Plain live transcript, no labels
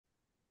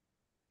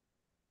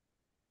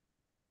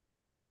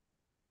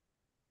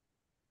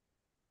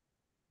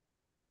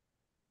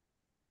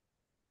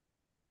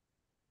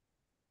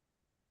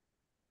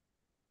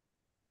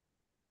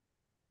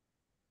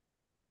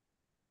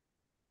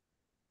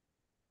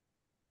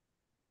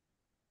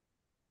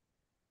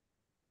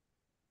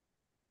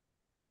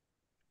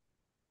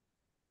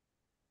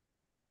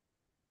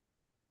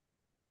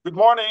Good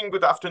morning,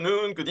 good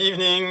afternoon, good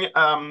evening.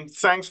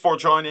 Thanks for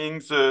joining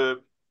the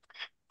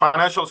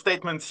financial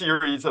statement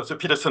series of the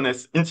Peterson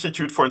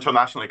Institute for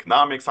International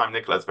Economics. I'm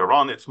Nicolas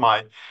Véron. It's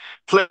my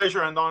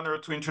pleasure and honor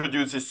to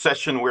introduce this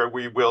session where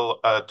we will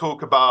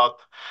talk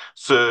about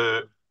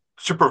the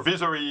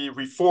supervisory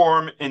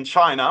reform in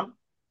China.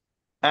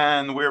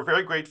 And we're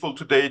very grateful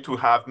today to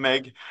have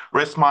Meg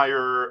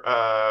Resmeyer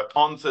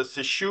on this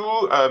issue.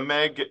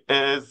 Meg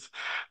is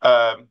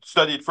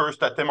studied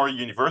first at Emory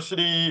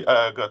University,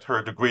 got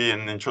her degree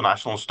in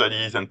international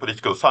studies and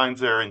political science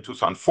there in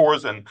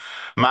 2004, and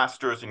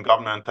master's in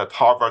government at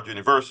Harvard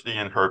University,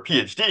 and her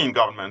PhD in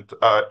government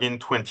in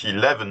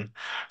 2011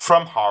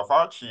 from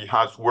Harvard. She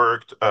has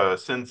worked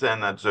since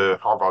then at the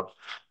Harvard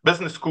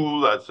Business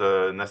School as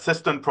an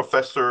assistant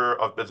professor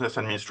of business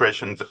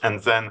administration, and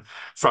then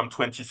from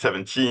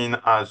 2017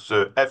 as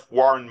F.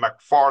 Warren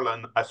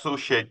McFarlane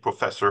Associate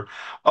Professor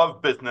of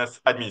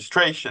Business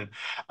Administration.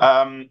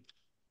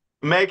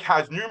 Meg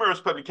has numerous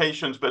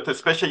publications, but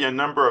especially a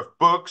number of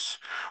books,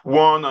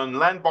 one on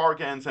land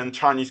bargains and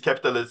Chinese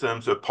capitalism,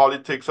 the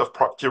politics of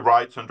property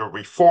rights under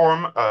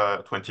reform,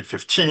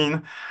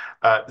 2015.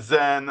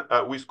 Then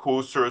with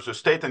co-authors, The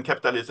State and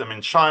Capitalism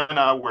in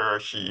China, where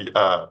she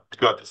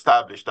got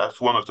established as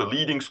one of the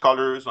leading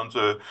scholars on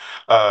the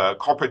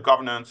corporate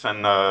governance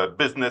and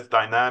business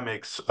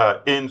dynamics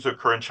in the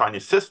current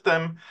Chinese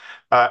system.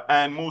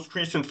 And most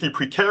recently,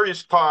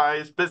 Precarious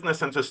Ties,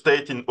 Business and the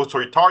State in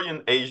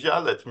Authoritarian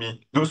Asia. Let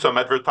me do some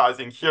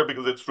advertising here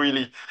because it's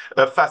really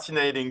a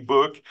fascinating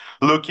book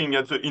looking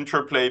at the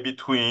interplay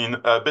between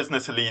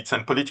business elites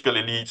and political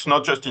elites,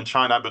 not just in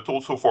China, but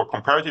also for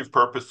comparative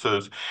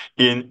purposes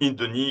in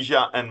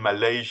Indonesia and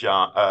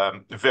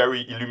Malaysia.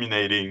 Very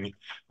illuminating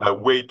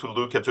way to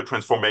look at the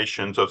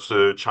transformations of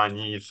the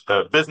Chinese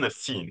business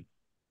scene.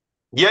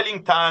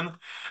 Yeling Tan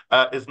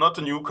is not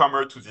a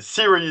newcomer to the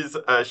series.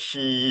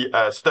 She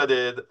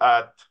studied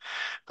at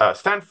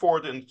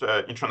Stanford in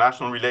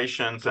international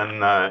relations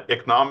and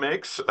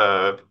economics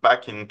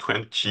back in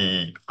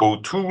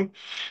 2002.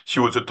 She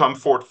was a Tom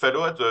Ford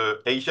Fellow at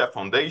the Asia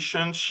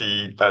Foundation.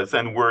 She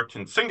then worked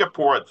in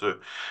Singapore at the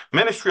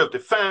Ministry of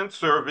Defense,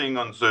 serving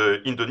on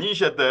the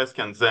Indonesia desk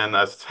and then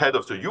as head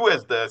of the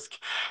US desk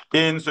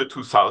in the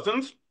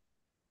 2000s.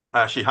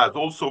 She has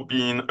also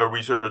been a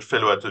research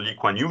fellow at the Lee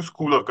Kuan Yew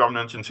School of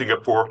Governance in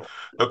Singapore,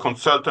 a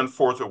consultant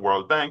for the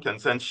World Bank, and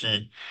then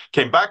she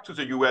came back to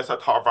the US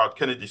at Harvard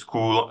Kennedy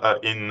School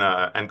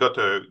and got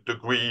a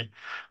degree,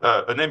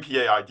 an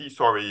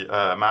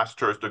MPAID,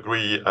 master's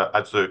degree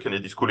at the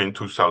Kennedy School in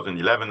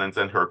 2011, and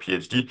then her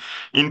PhD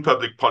in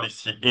public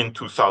policy in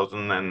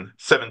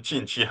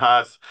 2017. She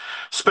has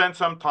spent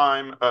some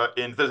time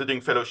in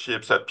visiting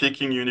fellowships at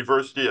Peking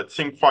University, at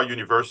Tsinghua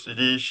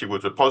University. She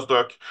was a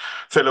postdoc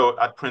fellow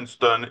at Princeton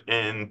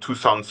in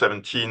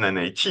 2017 and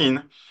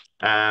 18.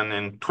 And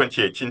in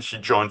 2018, she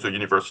joined the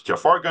University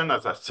of Oregon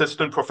as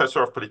assistant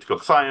professor of political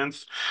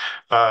science.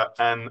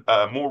 And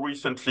more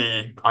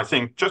recently, I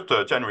think just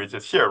January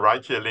this year,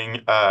 right,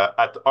 Yeling,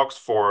 at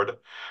Oxford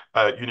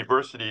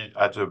University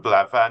at the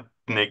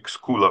Blavatnik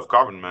School of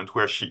Government,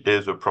 where she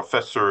is a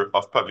professor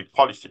of public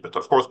policy. But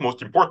of course,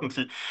 most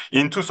importantly,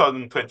 in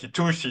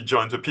 2022, she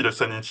joined the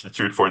Peterson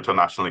Institute for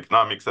International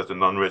Economics as a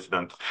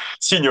non-resident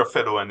senior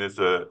fellow and is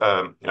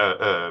a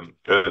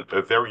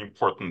very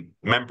important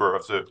member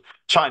of the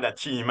China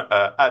team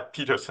at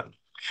Peterson.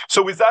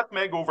 So with that,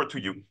 Meg, over to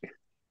you.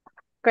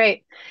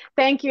 Great.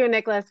 Thank you,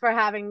 Nicolas, for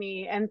having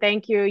me. And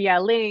thank you,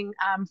 Yeling,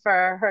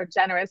 for her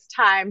generous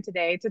time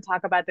today to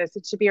talk about this.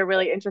 It should be a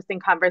really interesting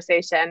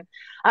conversation.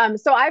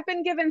 So I've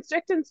been given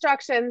strict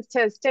instructions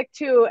to stick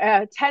to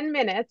 10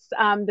 minutes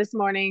this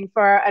morning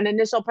for an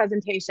initial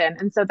presentation.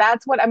 And so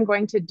that's what I'm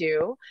going to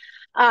do.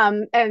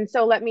 And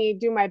so let me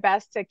do my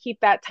best to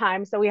keep that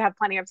time so we have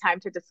plenty of time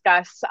to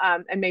discuss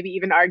and maybe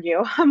even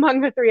argue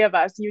among the three of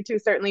us. You two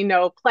certainly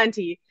know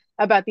plenty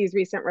about these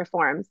recent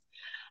reforms.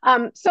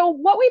 So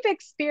what we've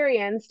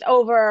experienced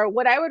over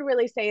what I would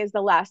really say is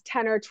the last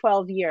 10 or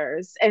 12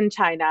 years in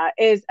China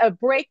is a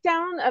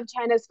breakdown of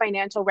China's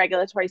financial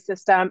regulatory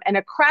system and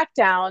a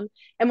crackdown.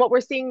 And what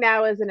we're seeing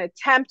now is an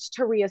attempt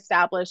to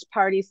reestablish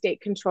party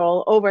state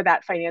control over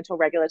that financial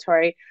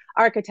regulatory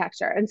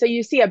architecture. And so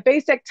you see a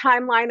basic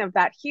timeline of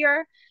that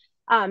here.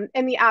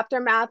 In the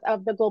aftermath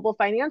of the global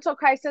financial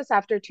crisis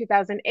after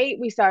 2008,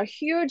 we saw a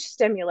huge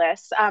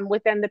stimulus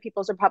within the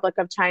People's Republic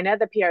of China,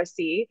 the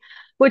PRC,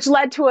 which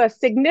led to a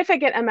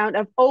significant amount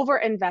of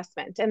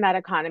overinvestment in that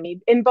economy,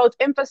 in both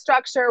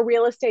infrastructure,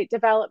 real estate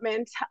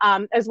development,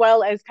 as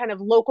well as kind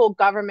of local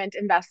government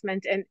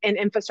investment in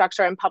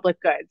infrastructure and public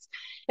goods.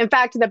 In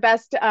fact, the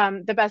best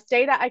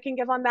data I can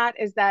give on that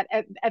is that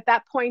at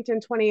that point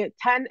in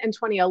 2010 and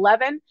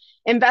 2011,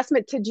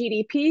 investment to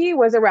GDP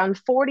was around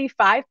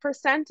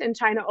 45% in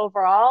China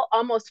overall,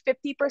 almost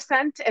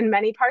 50% in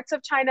many parts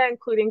of China,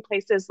 including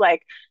places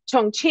like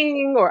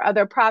Chongqing or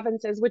other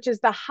provinces, which is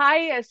the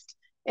highest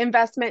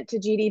investment to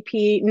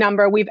GDP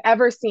number we've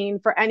ever seen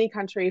for any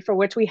country for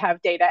which we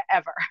have data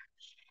ever.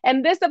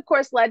 And this, of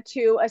course, led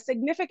to a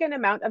significant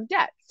amount of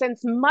debt,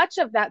 since much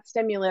of that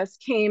stimulus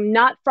came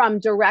not from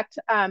direct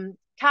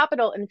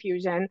capital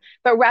infusion,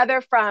 but rather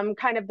from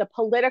kind of the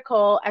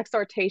political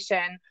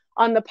exhortation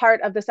on the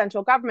part of the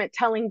central government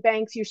telling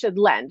banks you should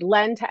lend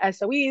to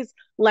SOEs,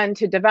 lend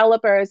to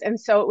developers. And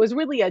so it was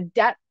really a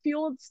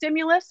debt-fueled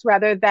stimulus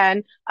rather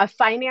than a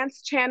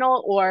finance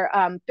channel or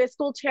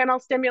fiscal channel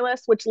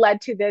stimulus, which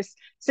led to this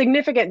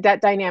significant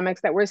debt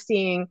dynamics that we're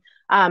seeing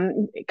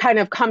kind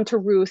of come to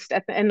roost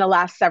in the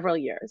last several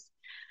years.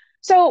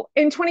 So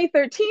in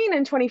 2013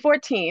 and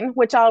 2014,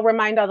 which I'll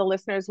remind all the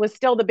listeners was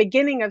still the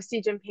beginning of Xi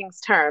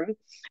Jinping's term,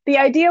 the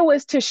idea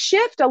was to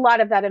shift a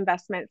lot of that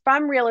investment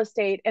from real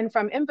estate and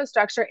from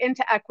infrastructure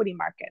into equity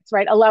markets,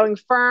 right? Allowing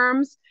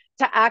firms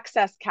to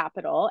access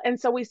capital. And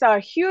so we saw a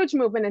huge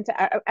movement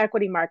into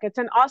equity markets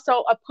and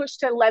also a push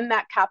to lend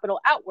that capital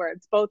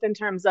outwards, both in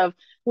terms of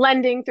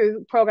lending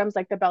through programs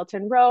like the Belt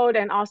and Road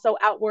and also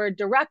outward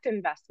direct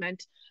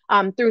investment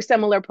through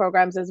similar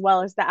programs, as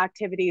well as the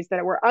activities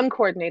that were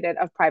uncoordinated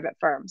of private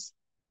firms.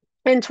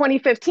 In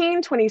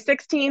 2015,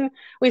 2016,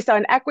 we saw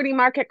an equity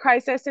market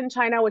crisis in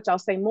China, which I'll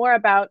say more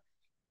about,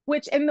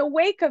 which in the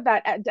wake of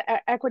that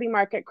equity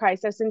market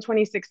crisis in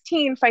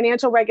 2016,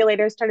 financial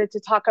regulators started to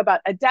talk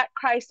about a debt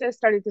crisis,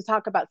 started to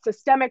talk about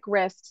systemic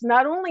risks,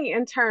 not only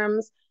in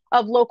terms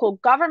of local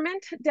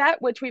government debt,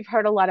 which we've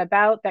heard a lot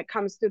about that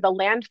comes through the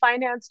land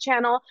finance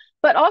channel,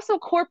 but also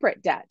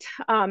corporate debt.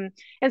 And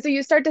so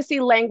you start to see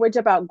language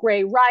about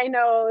gray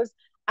rhinos,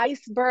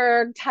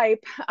 iceberg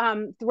type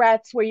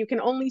threats where you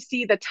can only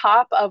see the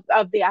top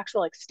of the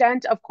actual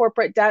extent of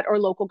corporate debt or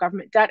local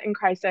government debt in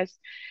crisis,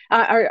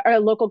 or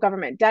local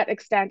government debt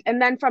extent. And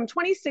then from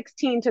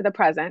 2016 to the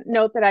present,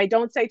 note that I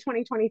don't say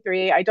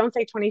 2023, I don't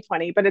say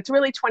 2020, but it's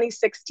really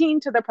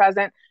 2016 to the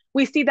present,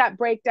 we see that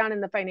breakdown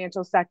in the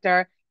financial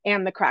sector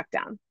and the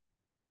crackdown.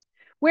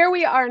 Where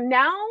we are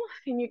now,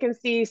 and you can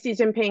see Xi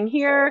Jinping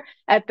here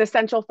at the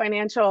Central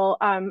Financial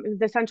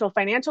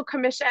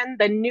Commission,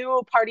 the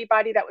new party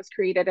body that was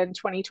created in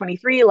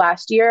 2023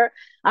 last year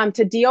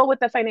to deal with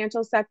the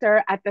financial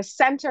sector. At the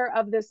center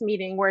of this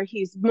meeting, where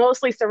he's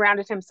mostly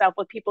surrounded himself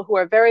with people who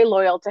are very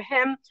loyal to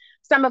him,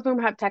 some of whom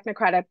have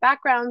technocratic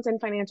backgrounds in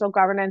financial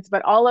governance,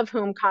 but all of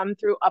whom come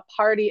through a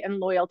party and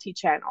loyalty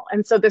channel.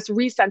 And so this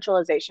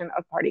re-centralization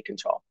of party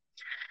control.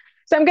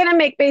 So I'm going to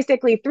make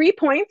basically 3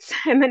 points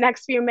in the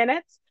next few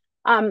minutes.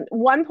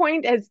 One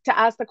point is to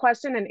ask the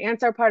question and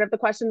answer part of the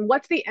question,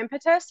 what's the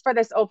impetus for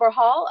this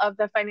overhaul of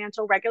the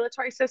financial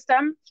regulatory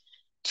system?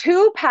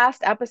 2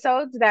 past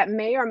episodes that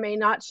may or may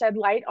not shed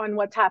light on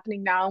what's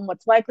happening now and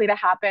what's likely to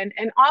happen.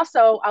 And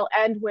also, I'll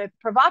end with,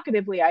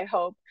 provocatively, I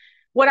hope,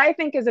 what I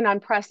think is an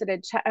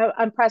unprecedented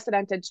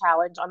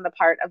challenge on the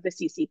part of the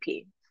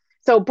CCP.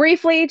 So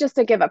briefly, just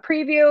to give a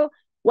preview,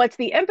 what's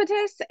the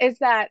impetus is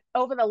that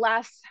over the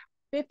last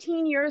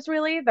 15 years,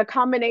 really, the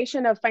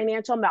combination of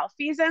financial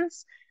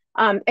malfeasance,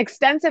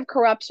 extensive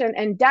corruption,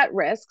 and debt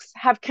risks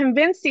have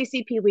convinced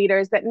CCP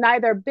leaders that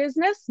neither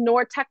business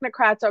nor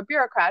technocrats or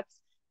bureaucrats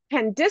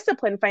can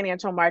discipline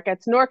financial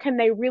markets, nor can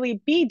they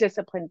really be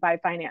disciplined by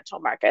financial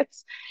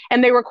markets,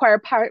 and they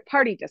require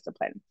party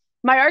discipline.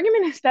 My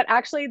argument is that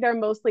actually they're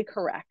mostly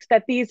correct,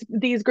 that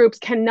these groups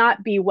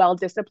cannot be well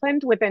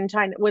disciplined within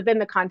China, within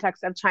the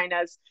context of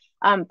China's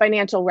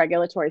financial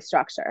regulatory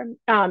structure.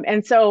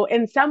 And so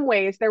in some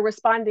ways, they're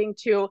responding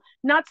to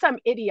not some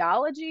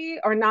ideology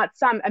or not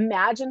some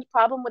imagined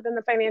problem within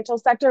the financial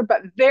sector,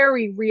 but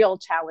very real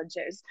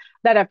challenges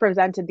that have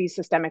presented these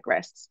systemic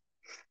risks.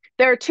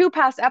 There are 2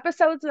 past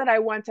episodes that I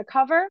want to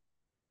cover.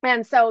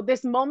 And so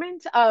this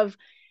moment of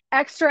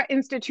extra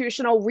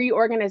institutional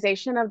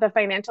reorganization of the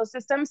financial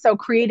system, so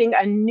creating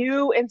a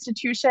new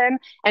institution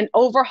and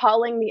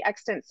overhauling the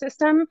extant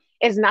system,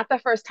 is not the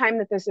first time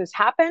that this has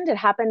happened. It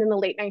happened in the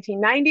late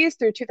 1990s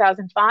through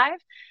 2005.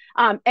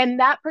 And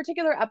that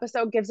particular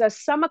episode gives us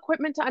some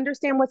equipment to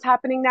understand what's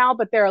happening now,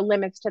 but there are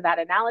limits to that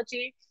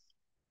analogy.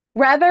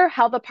 Rather,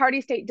 how the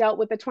party state dealt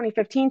with the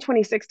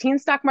 2015-2016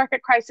 stock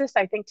market crisis,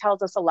 I think,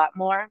 tells us a lot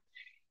more.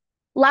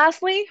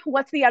 Lastly,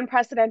 what's the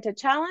unprecedented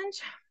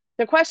challenge?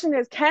 The question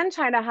is, can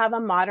China have a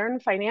modern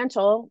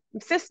financial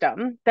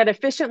system that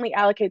efficiently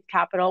allocates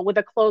capital with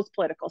a closed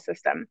political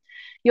system?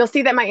 You'll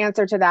see that my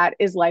answer to that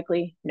is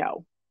likely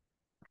no.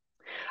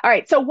 All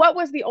right, so what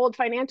was the old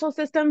financial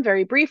system?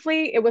 Very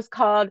briefly, it was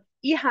called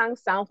Yihang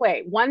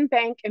Sanhui, 1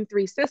 bank in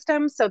 3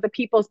 systems. So the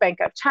People's Bank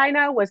of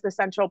China was the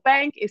central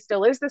bank, it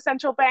still is the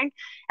central bank,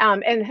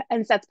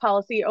 and sets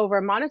policy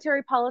over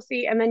monetary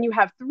policy. And then you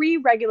have 3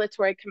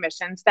 regulatory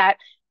commissions that,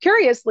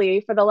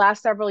 curiously, for the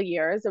last several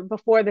years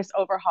before this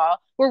overhaul,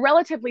 were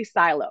relatively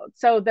siloed.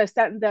 So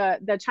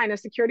the China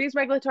Securities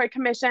Regulatory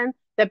Commission,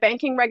 the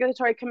Banking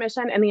Regulatory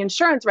Commission, and the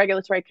Insurance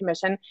Regulatory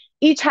Commission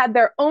each had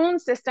their own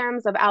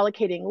systems of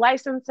allocating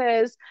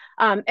licenses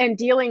and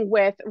dealing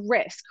with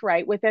risk,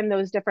 right, within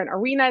those different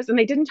arenas. And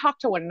they didn't talk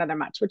to one another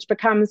much, which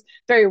becomes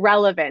very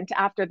relevant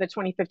after the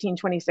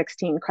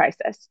 2015-2016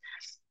 crisis.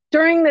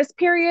 During this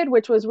period,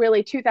 which was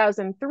really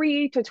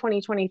 2003 to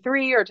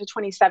 2023 or to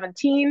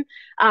 2017,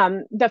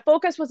 the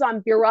focus was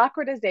on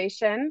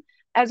bureaucratization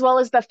as well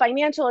as the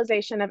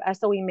financialization of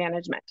SOE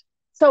management.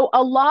 So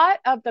a lot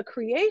of the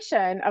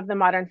creation of the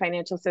modern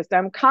financial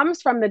system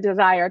comes from the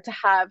desire to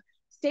have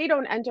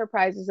state-owned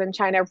enterprises in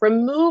China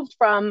removed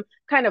from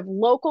kind of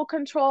local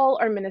control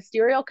or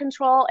ministerial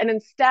control, and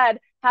instead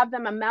have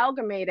them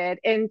amalgamated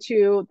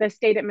into the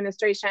state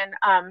administration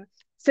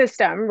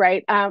system,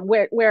 right?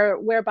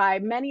 Whereby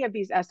many of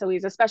these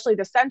SOEs, especially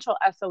the central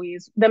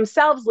SOEs,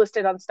 themselves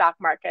listed on stock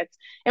markets,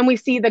 and we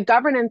see the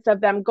governance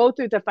of them go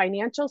through the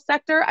financial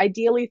sector,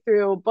 ideally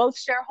through both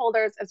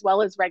shareholders as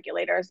well as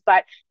regulators.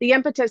 But the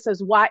impetus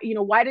is why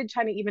did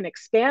China even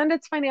expand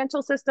its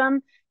financial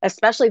system,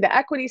 especially the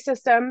equity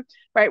system,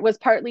 right? Was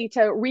partly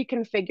to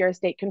reconfigure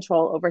state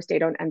control over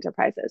state-owned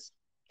enterprises.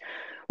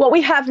 What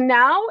we have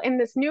now in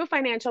this new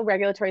financial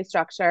regulatory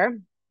structure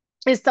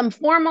is some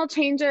formal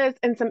changes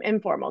and some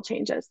informal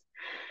changes.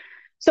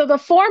 So the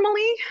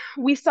formally,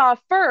 we saw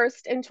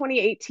first in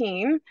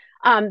 2018,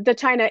 the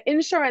China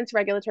Insurance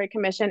Regulatory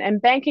Commission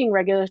and Banking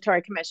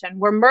Regulatory Commission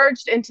were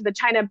merged into the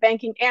China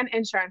Banking and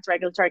Insurance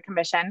Regulatory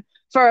Commission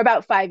for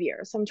about 5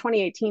 years, from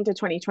 2018 to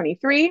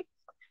 2023.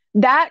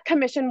 That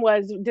commission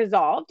was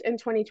dissolved in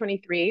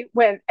 2023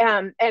 when,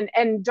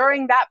 and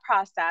during that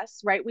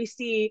process, right, we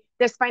see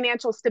this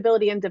Financial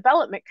Stability and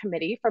Development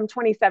Committee from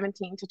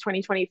 2017 to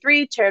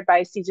 2023, chaired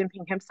by Xi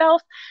Jinping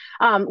himself,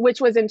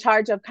 which was in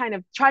charge of kind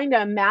of trying to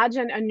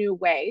imagine a new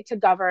way to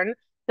govern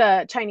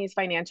the Chinese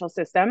financial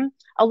system.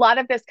 A lot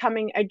of this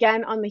coming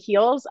again on the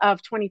heels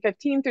of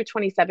 2015 through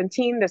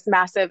 2017, this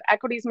massive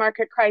equities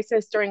market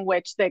crisis, during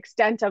which the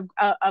extent of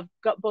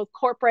both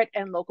corporate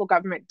and local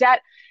government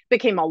debt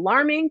became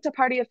alarming to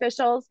party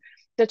officials.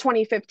 The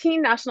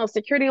 2015 national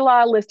security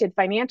law listed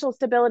financial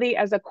stability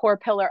as a core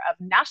pillar of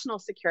national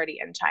security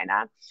in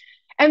China.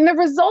 And the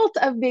result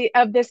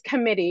of this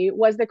committee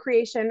was the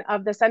creation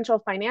of the Central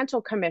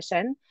Financial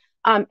Commission,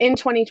 in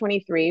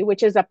 2023,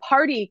 which is a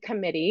party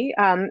committee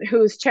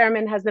whose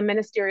chairman has the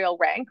ministerial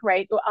rank,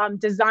 right,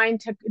 designed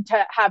to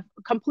have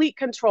complete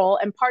control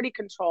and party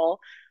control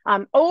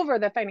over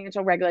the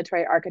financial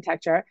regulatory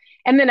architecture.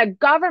 And then a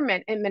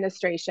government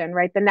administration,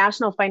 right, the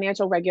National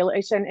Financial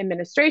Regulation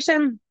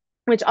Administration,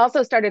 which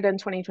also started in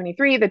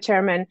 2023. The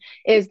chairman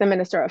is the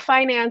Minister of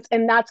Finance,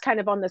 and that's kind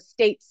of on the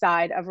state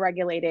side of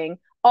regulating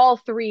all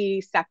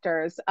three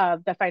sectors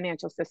of the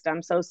financial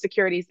system, so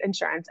securities,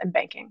 insurance, and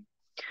banking.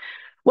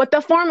 What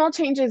the formal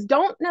changes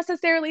don't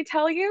necessarily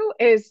tell you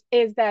is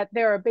that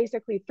there are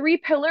basically three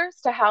pillars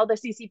to how the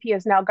CCP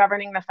is now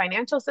governing the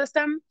financial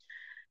system.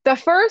 The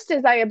first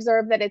is I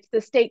observe that it's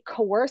the state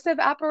coercive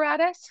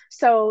apparatus,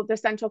 so the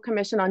Central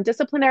Commission on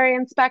Disciplinary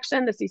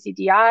Inspection, the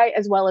CCDI,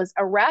 as well as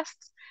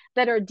arrests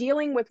that are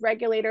dealing with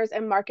regulators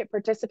and market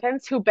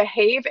participants who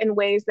behave in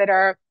ways that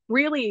are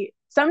really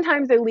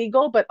sometimes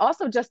illegal, but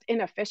also just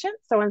inefficient.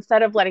 So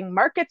instead of letting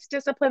markets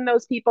discipline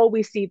those people,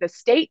 we see the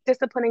state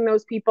disciplining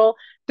those people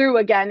through,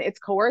 again, its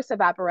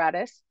coercive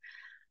apparatus.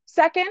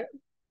 Second,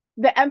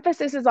 the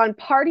emphasis is on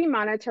party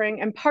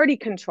monitoring and party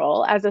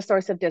control as a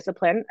source of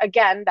discipline.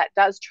 Again, that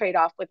does trade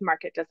off with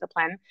market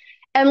discipline.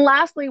 And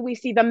lastly, we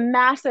see the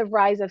massive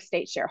rise of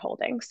state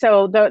shareholding.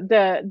 So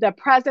the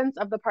presence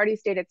of the party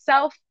state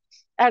itself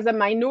as a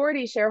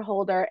minority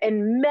shareholder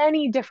in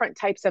many different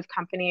types of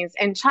companies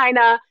in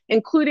China,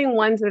 including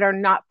ones that are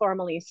not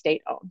formally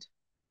state-owned.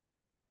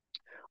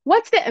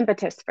 What's the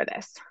impetus for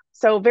this?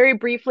 So very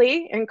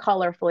briefly and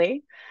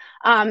colorfully,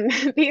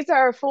 these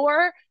are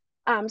four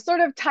sort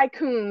of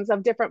tycoons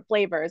of different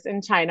flavors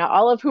in China,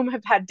 all of whom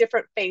have had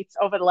different fates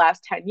over the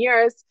last 10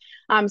 years.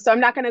 So I'm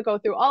not going to go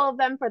through all of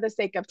them for the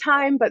sake of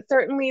time, but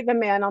certainly the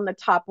man on the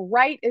top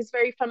right is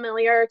very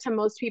familiar to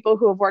most people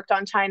who have worked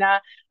on China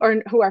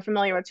or who are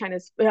familiar with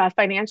China's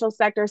financial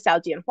sector.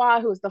 Xiao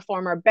Jianhua, who is the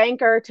former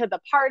banker to the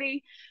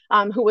party,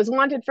 who was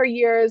wanted for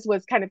years,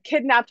 was kind of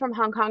kidnapped from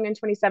Hong Kong in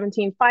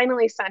 2017,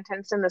 finally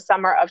sentenced in the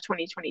summer of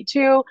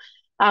 2022.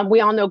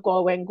 We all know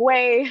Guo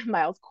Wengui,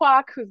 Miles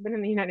Kwok, who's been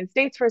in the United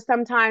States for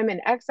some time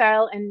in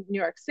exile in New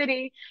York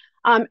City.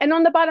 And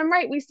on the bottom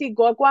right, we see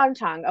Guo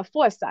Guangchang of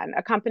Fosun,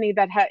 a company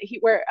that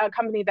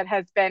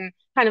has been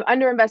kind of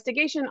under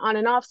investigation on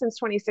and off since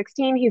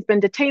 2016. He's been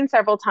detained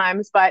several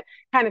times, but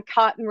kind of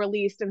caught and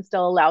released and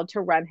still allowed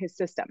to run his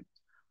system.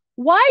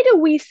 Why do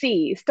we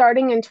see,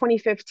 starting in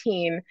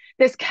 2015,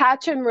 this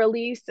catch and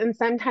release and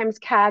sometimes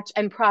catch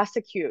and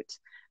prosecute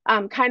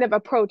kind of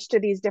approach to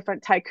these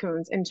different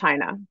tycoons in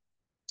China?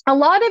 A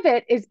lot of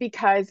it is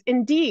because,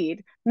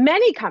 indeed,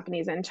 many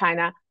companies in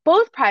China,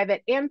 both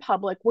private and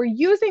public, were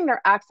using their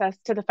access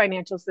to the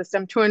financial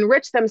system to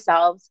enrich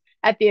themselves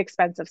at the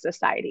expense of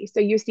society.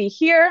 So you see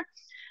here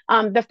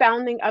the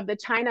founding of the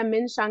China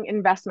Minsheng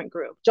Investment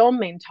Group,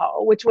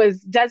 Zhongmintou, which was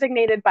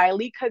designated by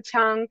Li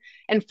Keqiang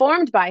and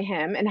formed by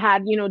him, and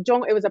had,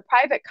 it was a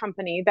private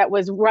company that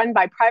was run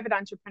by private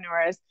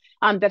entrepreneurs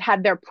that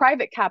had their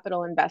private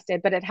capital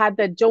invested, but it had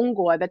the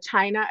Zhongguo, the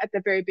China at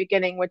the very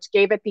beginning, which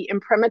gave it the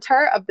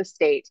imprimatur of the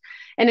state.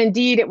 And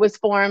indeed, it was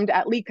formed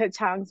at Li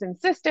Keqiang's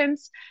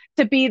insistence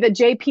to be the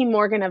JP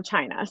Morgan of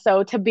China.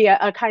 So to be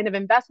a kind of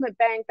investment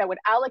bank that would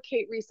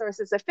allocate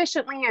resources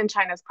efficiently in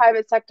China's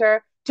private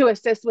sector to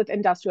assist with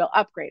industrial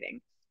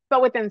upgrading.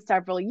 But within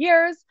several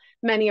years,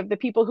 many of the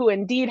people who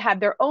indeed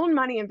had their own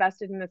money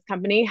invested in this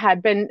company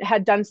had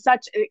done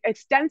such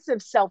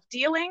extensive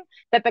self-dealing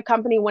that the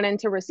company went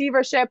into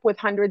receivership with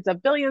hundreds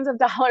of billions of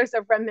dollars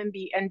of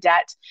renminbi in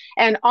debt.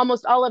 And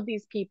almost all of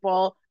these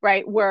people,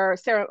 right, were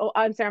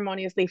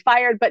unceremoniously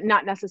fired, but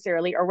not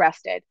necessarily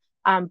arrested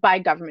by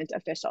government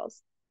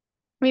officials.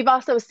 We've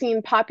also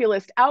seen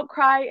populist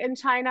outcry in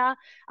China,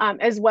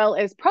 as well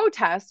as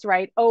protests,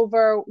 right,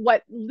 over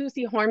what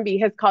Lucy Hornby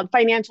has called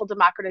financial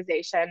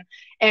democratization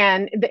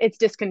and its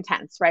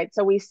discontents, right?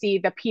 So we see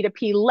the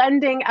P2P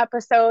lending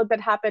episode that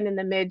happened in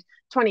the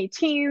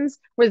mid-2010s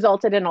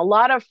resulted in a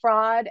lot of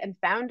fraud and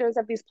founders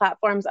of these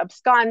platforms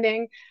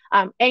absconding,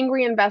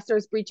 angry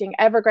investors breaching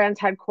Evergrande's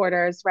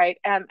headquarters, right,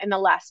 in the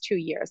last 2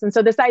 years. And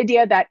so this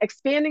idea that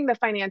expanding the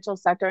financial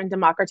sector and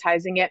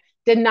democratizing it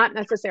did not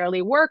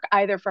necessarily work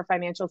either for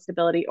financial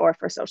stability or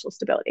for social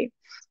stability.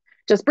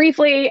 Just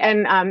briefly,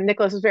 and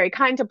Nicolas was very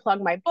kind to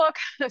plug my book.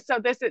 So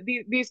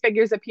these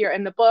figures appear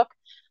in the book.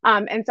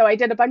 And so I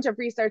did a bunch of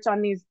research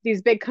on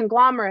these big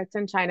conglomerates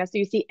in China. So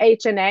you see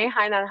H&A,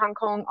 Hainan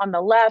Hongkong on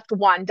the left,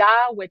 Wanda,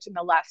 which in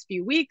the last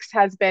few weeks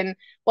has been,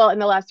 well, in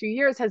the last few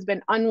years has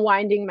been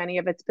unwinding many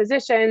of its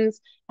positions,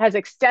 has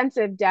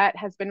extensive debt,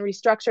 has been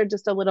restructured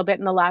just a little bit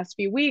in the last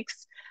few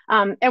weeks.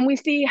 And we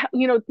see,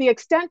 the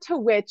extent to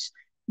which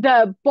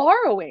the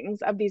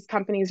borrowings of these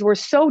companies were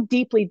so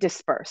deeply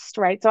dispersed,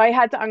 right? So I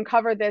had to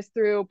uncover this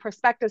through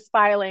prospectus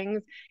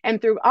filings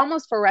and through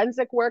almost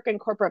forensic work and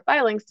corporate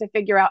filings to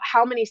figure out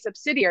how many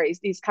subsidiaries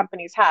these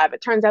companies have.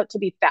 It turns out to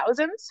be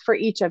thousands for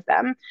each of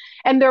them.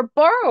 And they're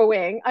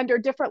borrowing under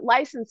different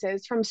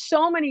licenses from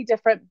so many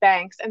different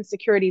banks and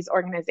securities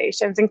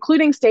organizations,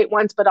 including state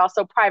ones, but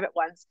also private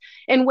ones,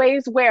 in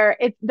ways where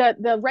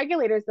the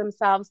regulators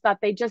themselves thought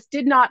they just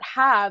did not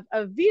have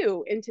a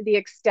view into the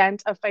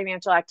extent of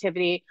financial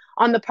activity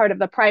on the part of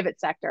the private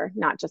sector,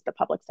 not just the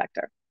public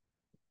sector.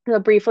 So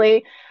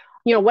briefly,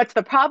 what's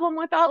the problem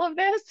with all of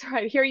this?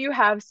 Right here you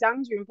have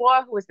Xiang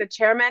Junbo, who was the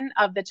chairman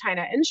of the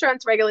China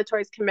Insurance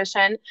Regulatory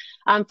Commission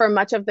for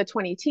much of the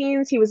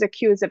 2010s. He was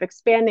accused of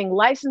expanding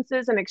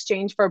licenses in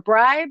exchange for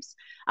bribes,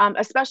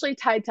 especially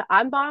tied to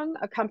Anbang,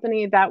 a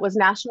company that was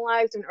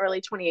nationalized in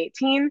early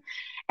 2018.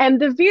 And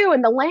the view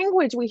and the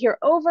language we hear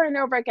over and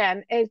over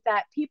again is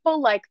that people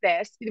like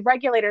this,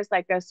 regulators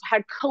like this,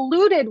 had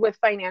colluded with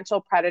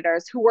financial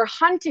predators who were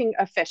hunting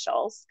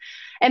officials.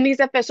 And these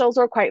officials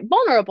were quite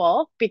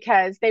vulnerable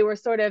because they were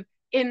sort of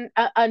in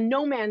a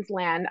no man's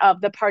land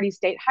of the party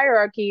state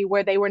hierarchy,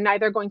 where they were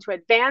neither going to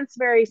advance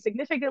very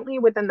significantly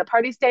within the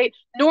party state,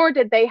 nor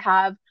did they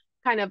have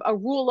kind of a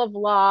rule of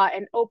law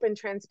and open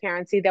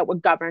transparency that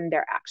would govern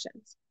their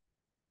actions.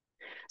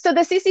 So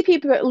the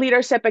CCP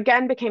leadership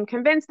again became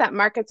convinced that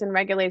markets and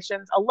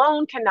regulations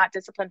alone cannot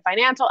discipline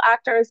financial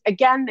actors.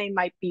 Again, they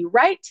might be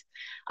right.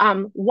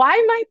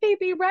 Why might they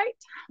be right?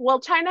 Well,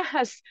 China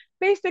has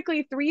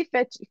basically three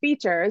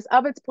features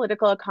of its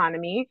political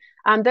economy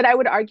that I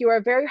would argue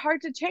are very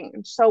hard to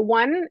change. So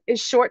one is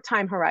short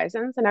time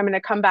horizons, and I'm going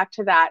to come back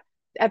to that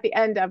at the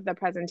end of the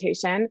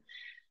presentation.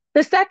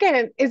 The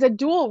second is a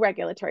dual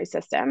regulatory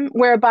system,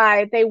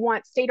 whereby they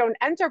want state-owned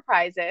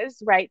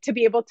enterprises, right, to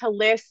be able to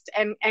list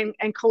and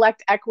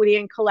collect equity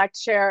and collect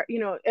share,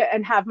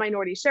 and have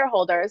minority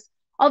shareholders.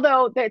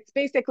 Although it's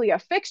basically a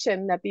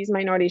fiction that these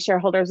minority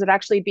shareholders would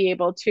actually be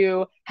able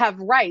to have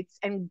rights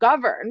and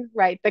govern,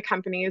 right, the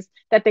companies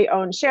that they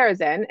own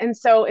shares in. And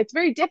so it's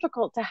very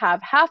difficult to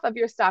have half of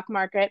your stock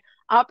market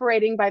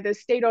operating by the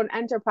state-owned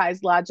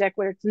enterprise logic,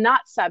 where it's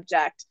not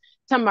subject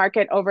to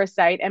market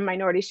oversight and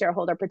minority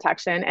shareholder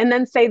protection, and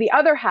then say the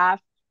other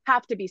half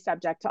have to be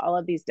subject to all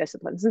of these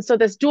disciplines. And so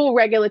this dual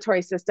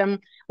regulatory system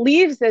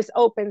leaves this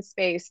open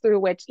space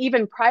through which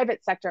even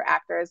private sector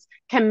actors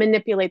can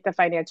manipulate the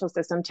financial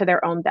system to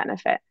their own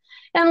benefit.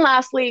 And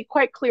lastly,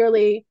 quite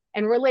clearly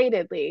and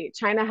relatedly,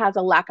 China has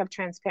a lack of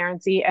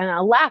transparency and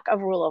a lack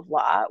of rule of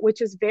law,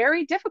 which is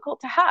very difficult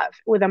to have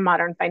with a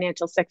modern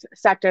financial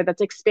sector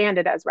that's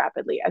expanded as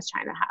rapidly as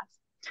China has.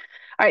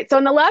 All right, so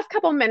in the last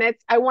couple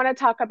minutes, I want to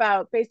talk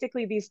about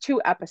basically these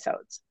two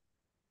episodes.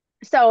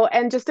 So,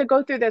 and just to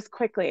go through this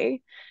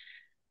quickly,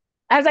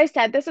 as I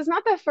said, this is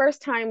not the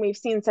first time we've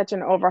seen such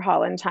an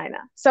overhaul in China.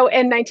 So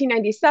in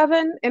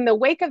 1997, in the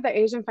wake of the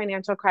Asian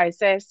financial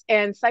crisis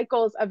and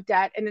cycles of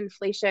debt and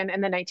inflation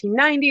in the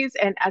 1990s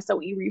and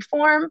SOE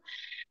reform,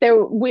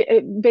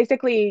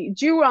 basically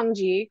Zhu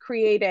Rongji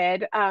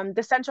created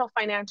the Central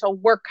Financial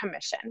Work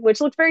Commission,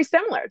 which looked very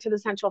similar to the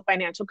Central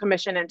Financial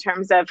Commission in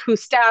terms of who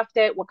staffed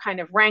it, what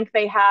kind of rank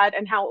they had,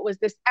 and how it was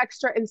this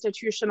extra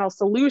institutional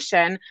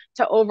solution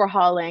to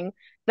overhauling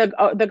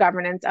the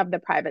governance of the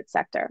private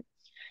sector.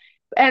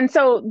 And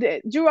so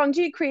Zhu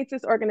Rongji creates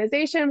this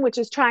organization, which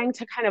is trying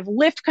to kind of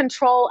lift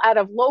control out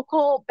of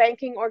local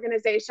banking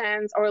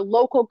organizations or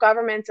local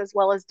governments, as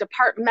well as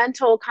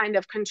departmental kind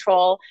of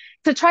control,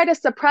 to try to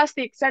suppress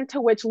the extent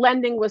to which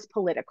lending was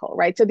political,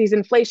 right? So these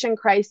inflation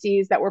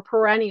crises that were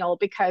perennial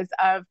because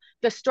of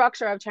the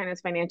structure of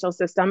China's financial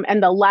system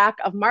and the lack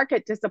of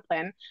market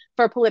discipline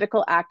for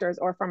political actors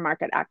or for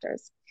market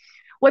actors.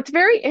 What's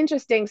very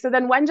interesting, so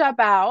then Wen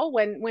Jiabao,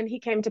 when he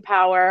came to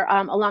power,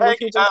 along with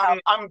Hu Jintao,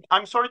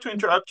 I'm sorry to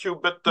interrupt you,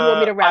 but you want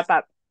me to wrap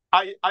up?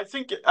 I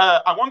think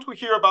I want to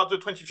hear about the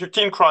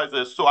 2015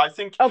 crisis. So I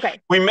think Okay.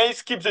 we may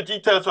skip the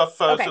details of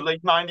Okay. the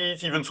late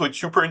 90s, even though it's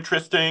super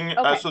interesting,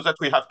 Okay. so that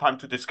we have time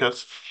to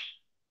discuss.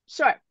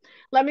 Sure.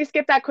 Let me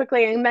skip that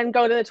quickly and then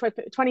go to the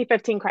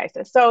 2015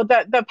 crisis. So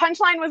the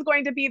punchline was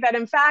going to be that,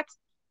 in fact,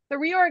 the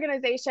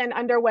reorganization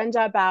under Wen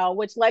Jiabao,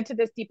 which led to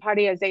this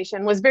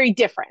departization, was very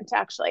different,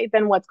 actually,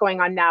 than what's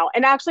going on now.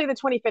 And actually, the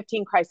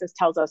 2015 crisis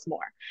tells us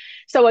more.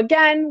 So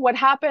again, what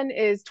happened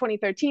is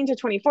 2013 to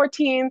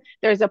 2014,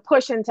 there's a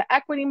push into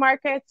equity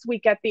markets. We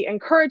get the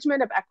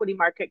encouragement of equity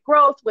market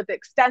growth with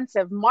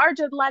extensive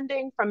margin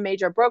lending from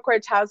major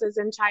brokerage houses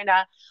in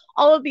China.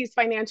 All of these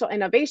financial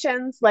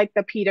innovations, like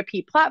the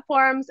P2P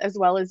platforms, as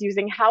well as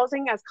using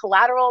housing as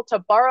collateral to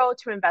borrow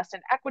to invest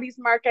in equities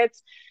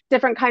markets,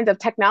 different kinds of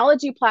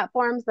technology platforms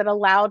that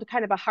allowed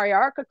kind of a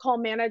hierarchical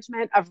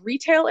management of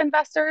retail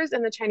investors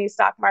in the Chinese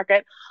stock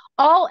market,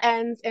 all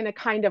ends in a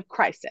kind of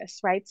crisis,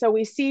 right? So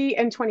we see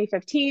in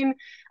 2015,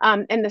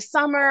 in the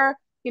summer,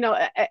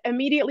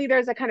 immediately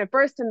there's a kind of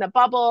burst in the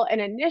bubble.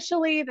 And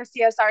initially the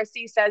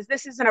CSRC says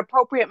this is an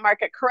appropriate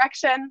market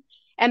correction.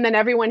 And then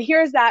everyone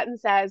hears that and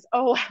says,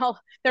 oh, well,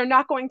 they're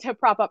not going to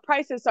prop up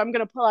prices, so I'm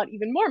going to pull out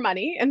even more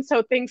money. And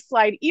so things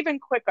slide even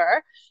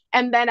quicker.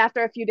 And then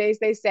after a few days,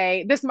 they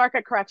say, this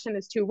market correction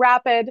is too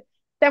rapid.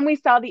 Then we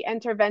saw the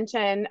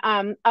intervention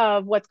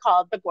of what's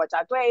called the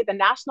Guojiadui, the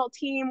national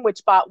team,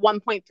 which bought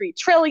 1.3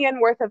 trillion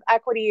worth of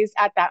equities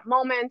at that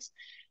moment.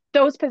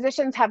 Those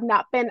positions have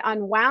not been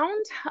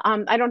unwound.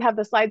 I don't have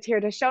the slides here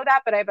to show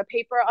that, but I have a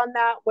paper on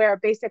that where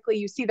basically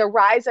you see the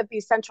rise of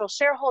these central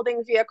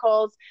shareholding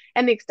vehicles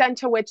and the extent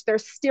to which they're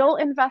still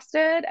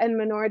invested in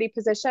minority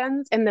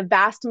positions in the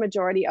vast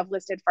majority of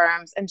listed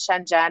firms in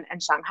Shenzhen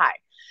and Shanghai.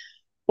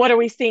 What are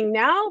we seeing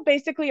now?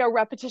 Basically a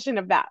repetition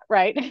of that,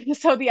 right?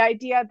 So the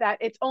idea that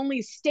it's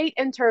only state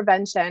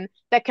intervention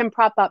that can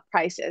prop up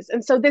prices.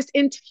 And so this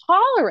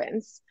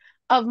intolerance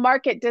of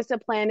market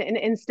discipline and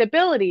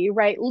instability,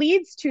 right,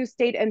 leads to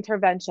state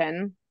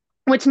intervention,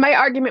 which my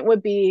argument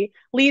would be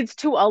leads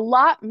to a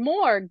lot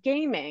more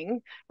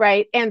gaming,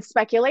 right, and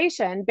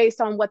speculation based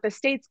on what the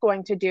state's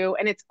going to do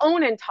and its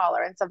own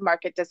intolerance of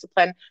market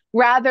discipline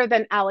rather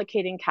than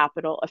allocating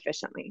capital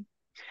efficiently.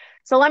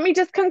 So let me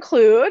just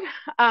conclude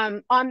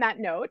on that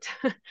note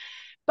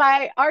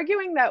by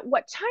arguing that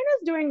what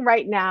China's doing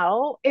right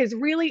now is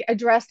really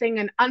addressing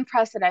an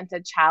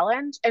unprecedented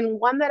challenge and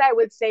one that I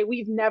would say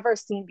we've never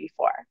seen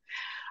before,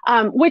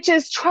 which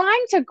is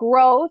trying to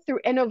grow through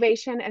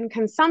innovation and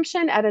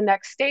consumption at a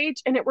next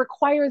stage, and it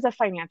requires a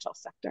financial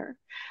sector.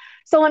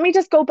 So let me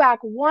just go back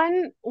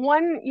one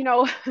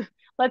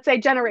let's say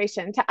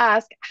generation to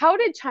ask, how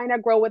did China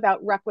grow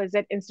without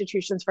requisite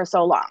institutions for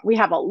so long? We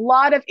have a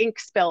lot of ink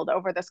spilled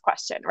over this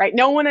question, right?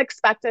 No one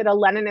expected a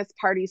Leninist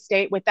party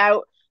state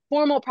without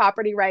formal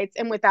property rights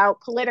and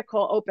without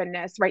political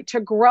openness, right, to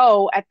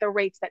grow at the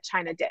rates that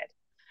China did.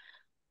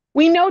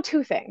 We know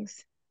two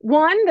things.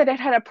 One, that it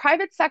had a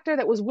private sector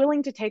that was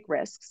willing to take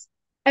risks.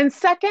 And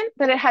second,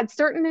 that it had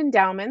certain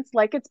endowments,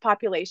 like its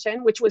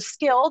population, which was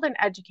skilled and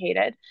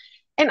educated,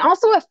 and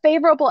also a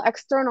favorable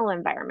external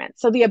environment.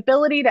 So the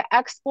ability to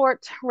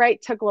export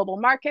right to global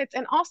markets,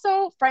 and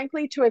also,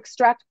 frankly, to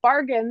extract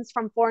bargains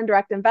from foreign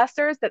direct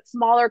investors that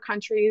smaller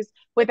countries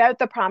without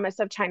the promise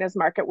of China's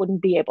market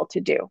wouldn't be able to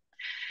do.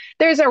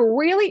 There's a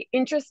really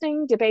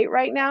interesting debate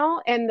right now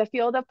in the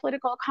field of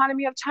political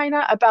economy of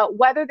China about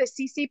whether the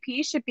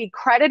CCP should be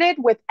credited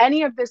with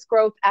any of this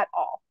growth at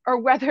all, or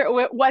whether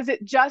was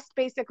it just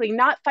basically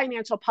not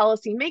financial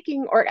policy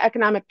making or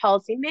economic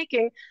policy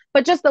making,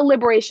 but just the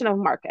liberation of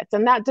markets.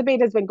 And that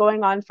debate has been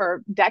going on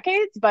for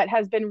decades, but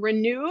has been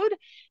renewed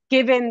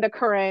given the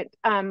current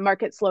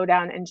market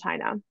slowdown in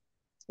China.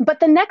 But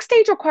the next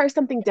stage requires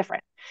something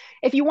different.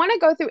 If you want to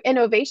go through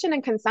innovation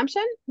and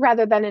consumption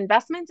rather than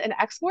investments and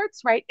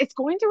exports, right, it's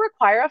going to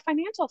require a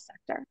financial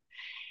sector.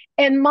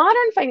 And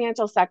modern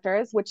financial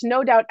sectors, which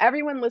no doubt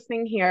everyone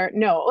listening here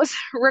knows,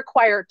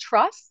 require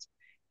trust,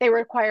 they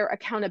require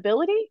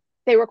accountability,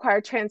 they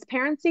require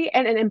transparency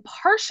and an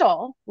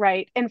impartial,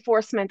 right,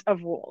 enforcement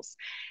of rules.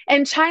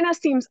 And China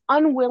seems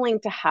unwilling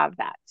to have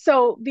that.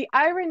 So the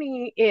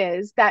irony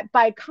is that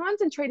by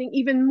concentrating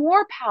even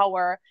more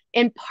power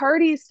in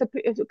parties to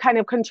kind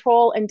of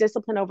control and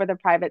discipline over the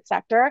private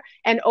sector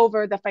and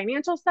over the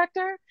financial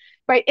sector,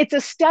 right, it's a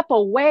step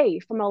away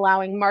from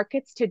allowing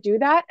markets to do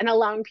that and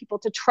allowing people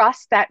to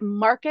trust that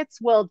markets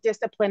will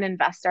discipline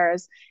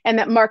investors and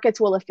that markets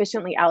will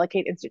efficiently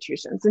allocate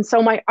institutions. And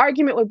so my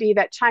argument would be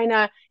that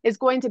China is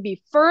going to be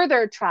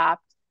further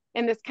trapped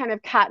in this kind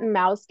of cat and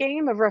mouse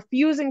game of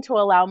refusing to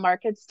allow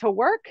markets to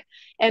work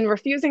and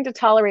refusing to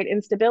tolerate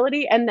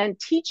instability, and then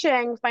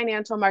teaching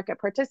financial market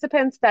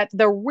participants that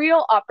the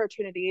real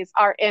opportunities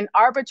are in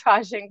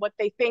arbitraging what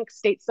they think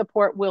state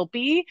support will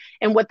be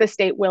and what the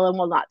state will and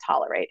will not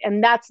tolerate.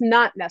 And that's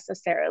not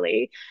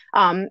necessarily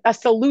a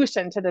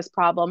solution to this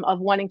problem of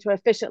wanting to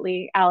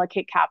efficiently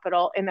allocate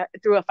capital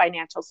through a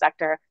financial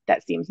sector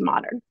that seems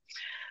modern.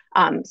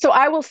 So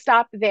I will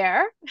stop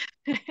there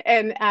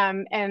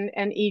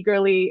and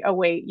eagerly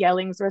await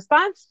Yelling's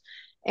response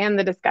and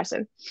the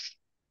discussion.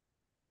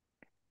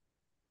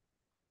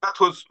 That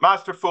was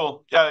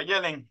masterful,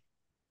 Yelling.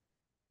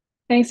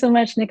 Thanks so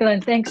much, Nicola,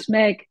 and thanks,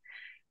 Meg.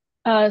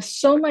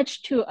 So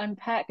much to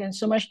unpack and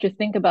so much to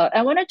think about.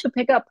 I wanted to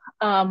pick up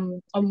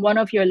on one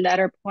of your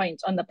latter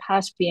points on the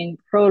past being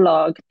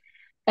prologue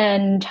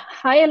and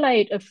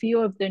highlight a few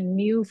of the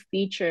new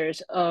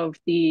features of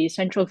the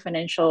Central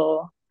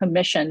Financial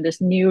Commission, this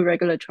new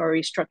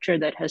regulatory structure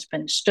that has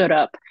been stood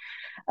up.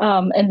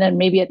 And then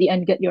maybe at the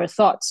end, get your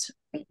thoughts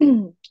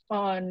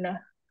on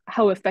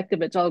how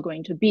effective it's all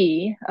going to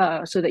be,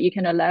 so that you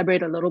can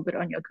elaborate a little bit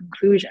on your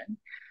conclusion.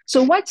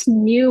 So what's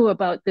new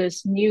about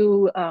this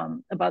newly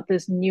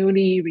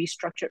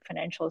restructured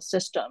financial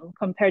system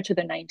compared to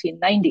the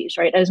 1990s,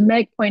 right? As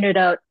Meg pointed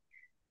out,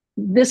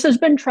 this has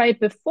been tried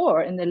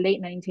before in the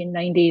late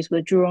 1990s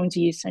with Zhu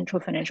Rongji's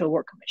Central Financial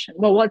Work Commission.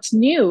 Well, what's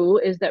new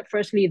is that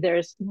firstly,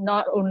 there's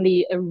not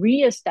only a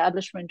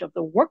re-establishment of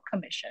the Work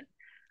Commission,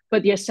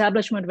 but the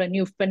establishment of a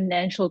new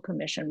financial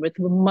commission with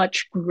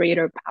much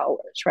greater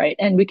powers, right?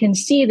 And we can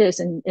see this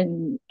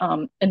in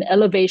an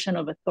elevation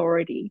of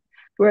authority.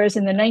 Whereas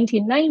in the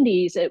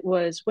 1990s, it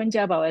was Wen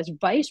Jiabao as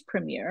vice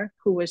premier,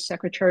 who was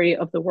secretary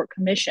of the Work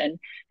Commission.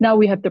 Now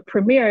we have the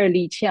premier,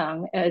 Li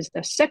Qiang, as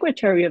the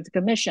secretary of the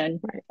commission,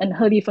 right, and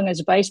He Lifeng as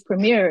vice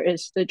premier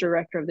is the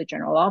director of the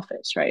general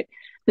office, right?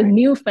 The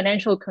new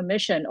financial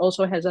commission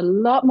also has a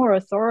lot more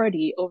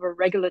authority over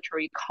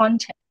regulatory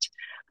content.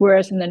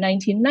 Whereas in the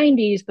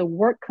 1990s, the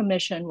Work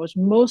Commission was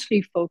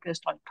mostly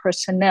focused on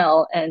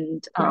personnel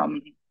and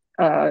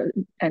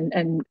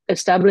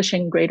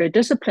establishing greater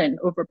discipline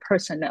over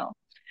personnel.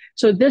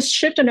 So this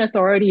shift in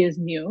authority is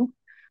new.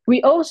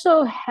 We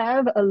also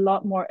have a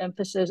lot more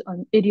emphasis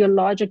on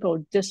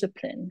ideological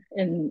discipline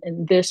in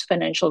this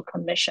financial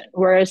commission.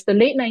 Whereas the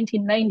late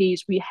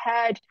 1990s, we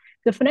had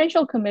the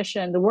Financial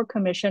Commission, the Work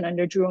Commission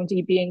under Zhu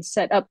Rongji being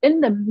set up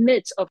in the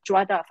midst of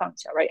抓大放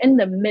小, right? In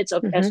the midst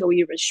of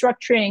SOE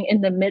restructuring,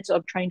 in the midst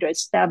of trying to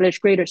establish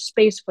greater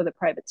space for the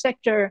private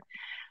sector,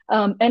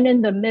 and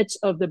in the midst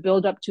of the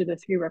build-up to the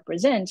three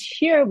represents.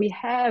 Here we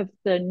have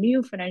the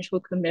new Financial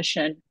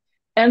Commission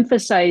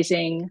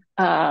emphasizing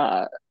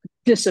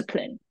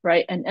discipline,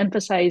 right? And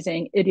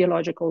emphasizing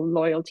ideological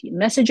loyalty,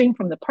 messaging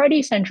from the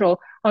party central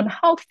on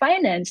how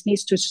finance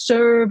needs to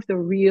serve the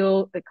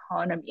real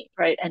economy,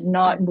 right? And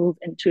not move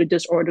into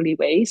disorderly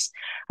ways,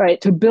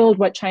 right? To build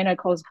what China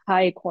calls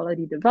high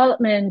quality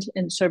development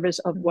in service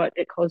of what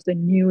it calls the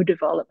new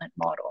development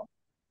model.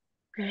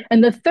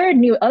 And the third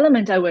new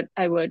element I would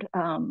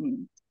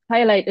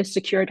highlight is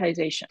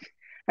securitization.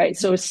 Right.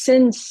 So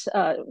since,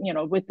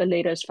 with the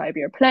latest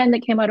 5-year plan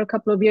that came out a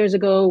couple of years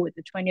ago with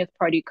the 20th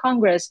Party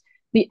Congress,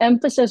 the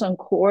emphasis on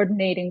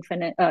coordinating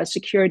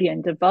security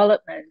and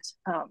development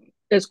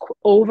is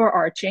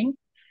overarching.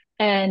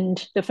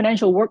 And the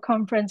Financial Work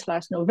Conference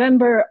last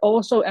November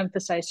also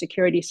emphasized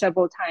security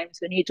several times,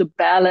 the need to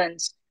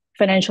balance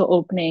financial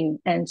opening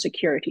and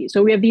security.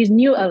 So we have these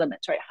new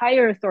elements, right?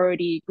 Higher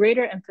authority,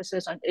 greater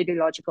emphasis on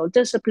ideological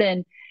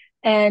discipline,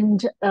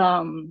 and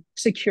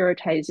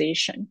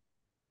securitization.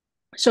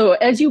 So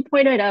as you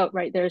pointed out,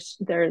 right, there's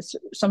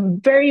some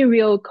very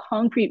real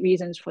concrete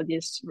reasons for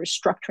this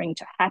restructuring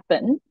to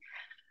happen.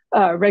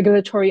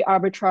 Regulatory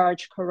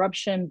arbitrage,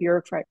 corruption,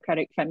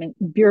 bureaucratic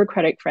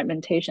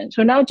fragmentation.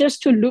 So now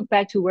just to loop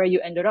back to where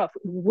you ended off,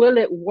 will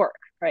it work,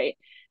 right?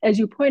 As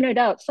you pointed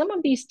out, some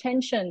of these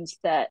tensions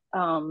that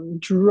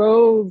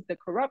drove the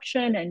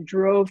corruption and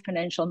drove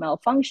financial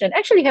malfunction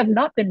actually have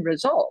not been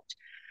resolved.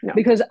 No.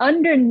 Because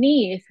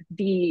underneath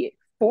the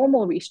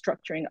formal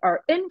restructuring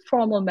are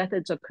informal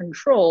methods of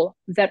control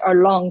that are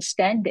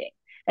long-standing.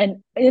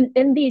 And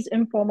in these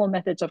informal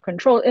methods of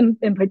control, in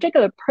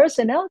particular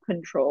personnel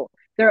control,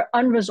 there are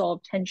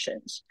unresolved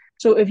tensions.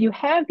 So if you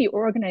have the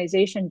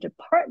organization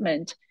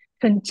department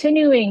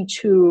continuing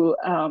to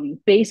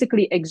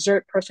basically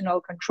exert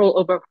personnel control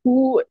over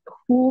who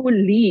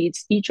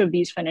leads each of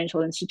these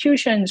financial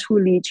institutions, who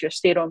leads your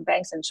state-owned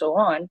banks, and so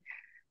on,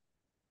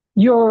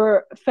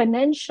 your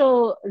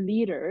financial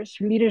leaders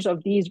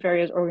of these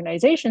various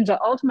organizations are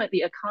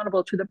ultimately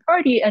accountable to the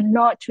party and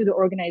not to the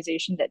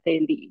organization that they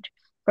lead,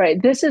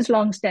 right? This is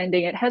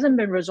longstanding. It hasn't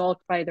been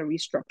resolved by the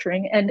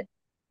restructuring. And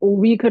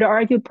we could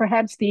argue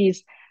perhaps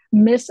these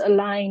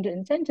misaligned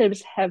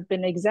incentives have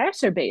been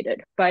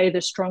exacerbated by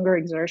the stronger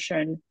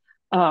exertion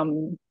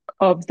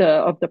of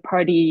the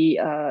party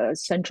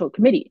central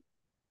committee.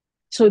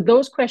 So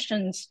those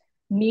questions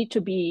need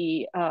to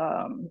be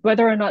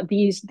whether or not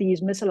these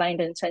misaligned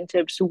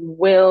incentives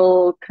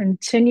will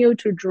continue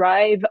to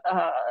drive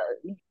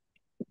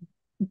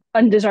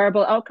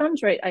undesirable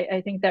outcomes, right?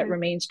 I think that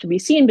remains to be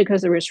seen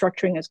because the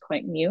restructuring is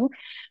quite new.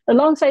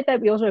 Alongside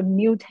that, we also have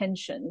new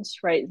tensions,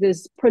 right?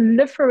 This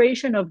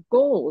proliferation of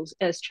goals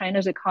as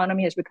China's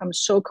economy has become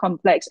so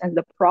complex and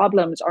the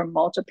problems are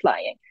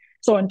multiplying.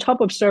 So on top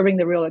of serving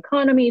the real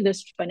economy,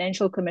 this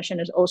financial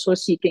commission is also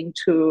seeking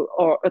to,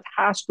 or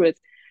tasked with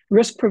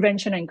risk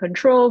prevention and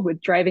control,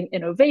 with driving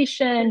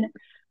innovation,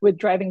 with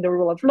driving the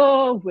rule of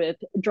law, with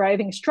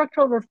driving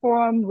structural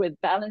reform, with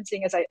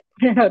balancing, as I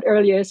pointed out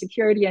earlier,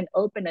 security and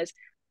openness.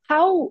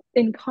 How,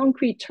 in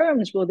concrete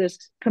terms, will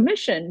this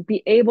commission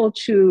be able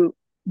to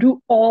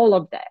do all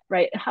of that,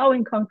 right? How,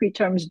 in concrete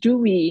terms, do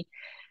we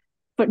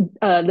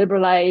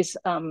liberalize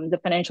the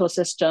financial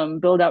system,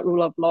 build out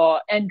rule of law,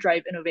 and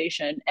drive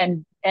innovation,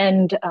 and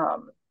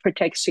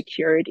protect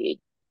security?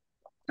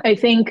 I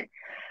think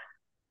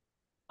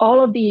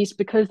all of these,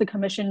 because the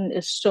commission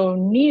is so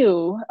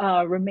new,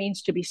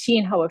 remains to be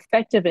seen how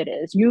effective it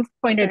is. You've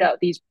pointed out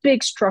these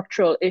big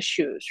structural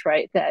issues,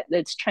 right? That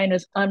it's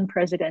China's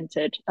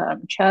unprecedented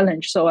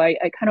challenge. So I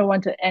kind of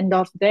want to end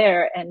off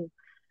there, and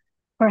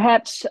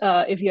perhaps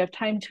if you have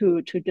time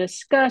to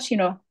discuss,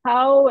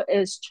 how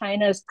is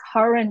China's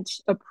current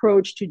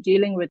approach to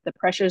dealing with the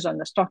pressures on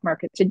the stock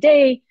market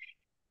today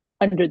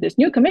under this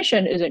new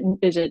commission?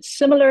 Is it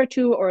similar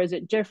to, or is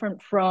it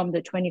different from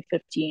the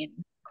 2015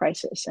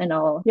 crisis? And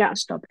I'll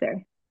stop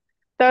there.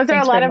 Those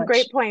are a lot of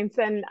great points.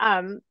 And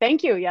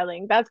thank you,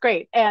 Yeling. That's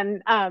great.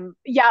 And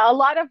a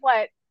lot of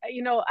what,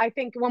 I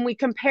think when we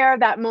compare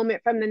that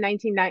moment from the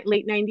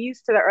late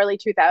 90s to the early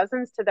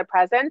 2000s to the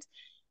present,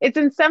 it's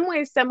in some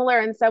ways similar,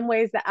 in some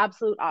ways the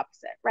absolute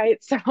opposite,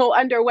 right? So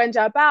under Wen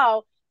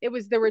Jiabao, it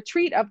was the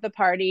retreat of the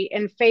party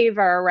in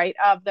favor, right,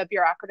 of the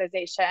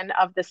bureaucratization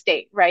of the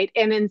state, right?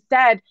 And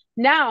instead,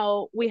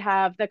 now we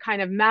have the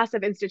kind of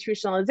massive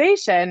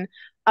institutionalization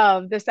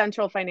of the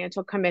Central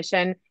Financial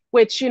Commission,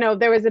 which,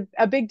 there was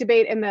a big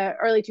debate in the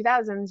early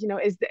 2000s,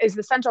 is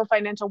the Central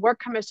Financial Work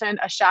Commission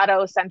a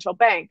shadow central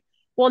bank?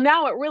 Well,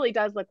 now it really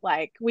does look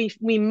like we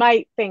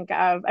might think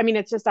of,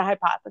 it's just a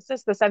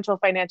hypothesis, the Central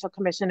Financial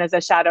Commission as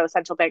a shadow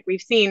central bank.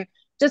 We've seen,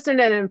 just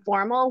in an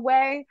informal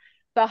way,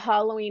 the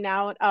hollowing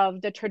out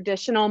of the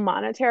traditional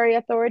monetary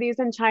authorities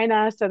in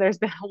China. So there's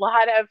been a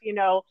lot of,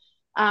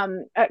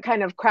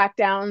 kind of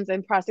crackdowns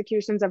and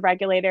prosecutions of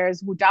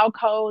regulators.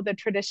 Wudao, the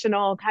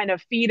traditional kind of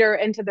feeder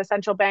into the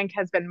central bank,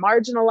 has been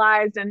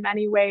marginalized in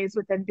many ways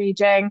within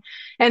Beijing.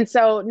 And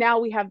so now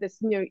we have this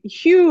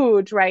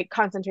huge, right,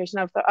 concentration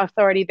of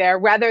authority there,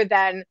 rather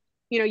than,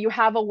 you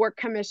have a work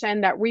commission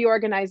that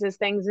reorganizes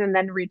things and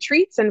then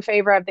retreats in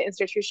favor of the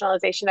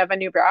institutionalization of a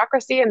new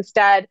bureaucracy.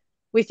 Instead,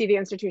 we see the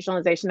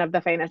institutionalization of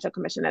the Financial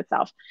Commission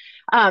itself.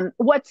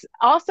 What's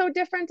also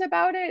different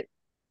about it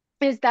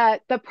is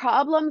that the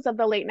problems of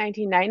the late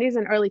 1990s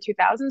and early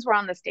 2000s were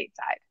on the state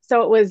side.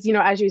 So it was,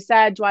 as you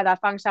said,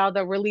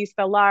 the release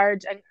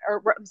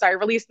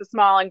the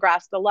small and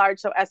grasp the large.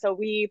 So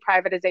SOE,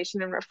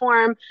 privatization and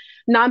reform.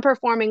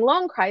 Non-performing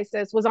loan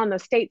crisis was on the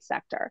state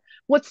sector.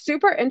 What's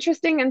super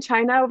interesting in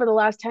China over the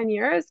last 10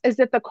 years is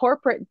that the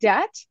corporate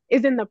debt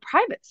is in the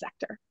private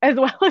sector as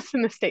well as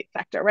in the state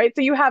sector, right?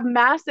 So you have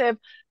massive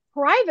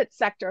private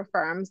sector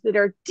firms that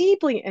are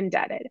deeply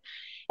indebted.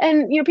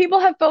 And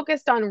people have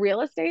focused on real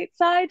estate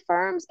side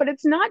firms, but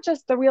it's not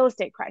just the real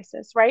estate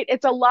crisis, right?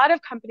 It's a lot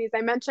of companies.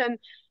 I mentioned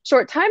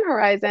short time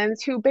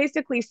horizons who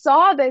basically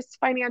saw this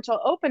financial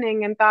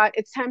opening and thought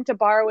it's time to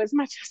borrow as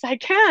much as I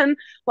can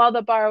while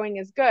the borrowing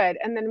is good.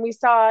 And then we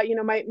saw,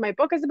 my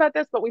book is about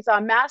this, but we saw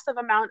a massive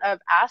amount of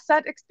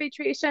asset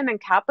expatriation and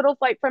capital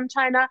flight from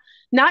China,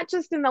 not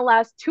just in the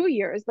last 2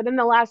 years, but in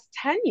the last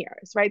 10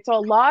 years, right? So a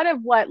lot of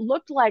what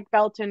looked like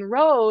Belt and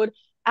Road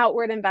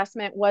outward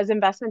investment was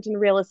investment in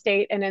real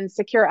estate and in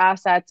secure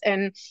assets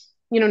in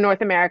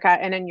North America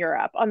and in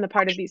Europe on the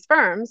part of these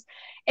firms.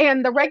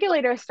 And the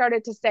regulators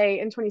started to say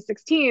in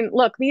 2016,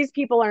 look, these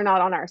people are not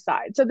on our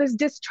side. So this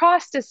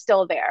distrust is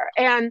still there.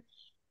 And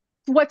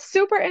what's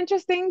super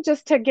interesting,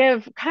 just to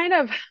give kind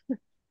of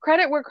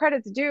credit where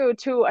credit's due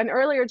to an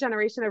earlier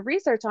generation of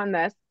research on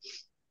this,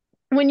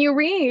 when you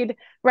read,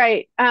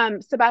 right,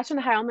 Sebastian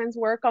Heilmann's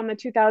work on the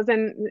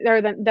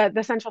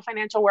the Central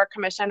Financial Work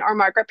Commission, or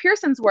Margaret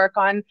Pearson's work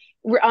on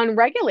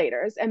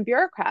regulators and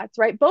bureaucrats,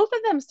 right, both of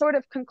them sort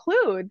of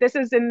conclude, this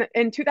is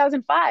in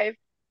 2005,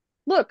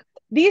 look,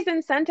 these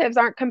incentives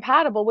aren't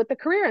compatible with the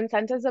career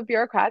incentives of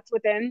bureaucrats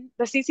within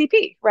the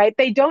CCP, right?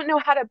 They don't know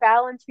how to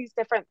balance these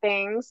different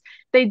things.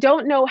 They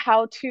don't know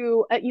how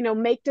to,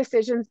 make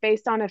decisions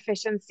based on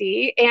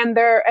efficiency. And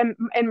they're,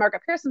 in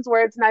Margaret Pearson's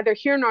words, neither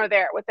here nor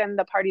there within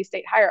the party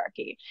state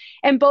hierarchy.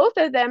 And both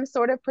of them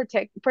sort of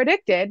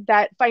predicted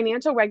that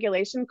financial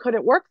regulation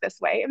couldn't work this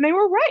way. And they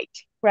were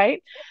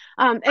right?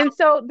 And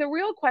so the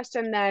real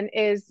question then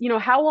is,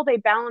 how will they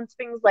balance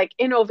things like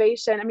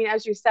innovation?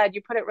 As you said,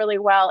 you put it really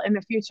well, in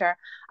the future.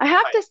 I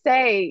have to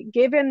say,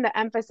 given the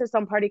emphasis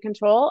on party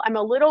control, I'm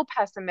a little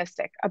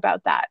pessimistic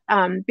about that,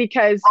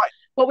 because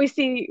what we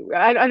see,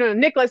 I don't know,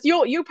 Nicolas,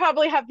 you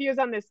probably have views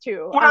on this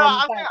too.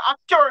 Well, I'm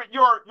sure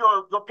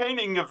you're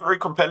painting a very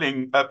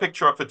compelling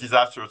picture of a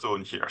disaster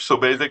zone here. So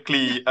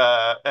basically,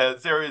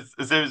 there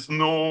is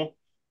no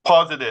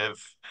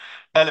positive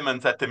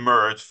elements that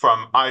emerge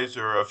from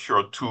either of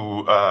your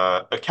two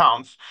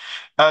accounts.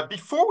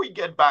 Before we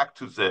get back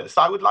to this,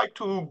 I would like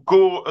to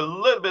go a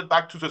little bit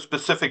back to the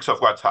specifics of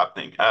what's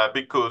happening,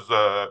 because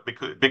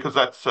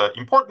that's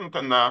important.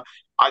 And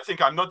I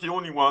think I'm not the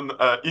only one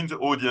in the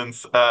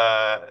audience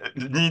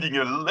needing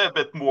a little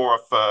bit more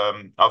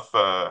of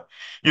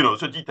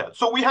the details.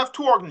 So we have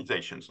two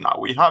organizations now.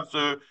 We have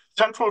the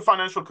Central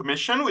Financial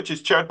Commission, which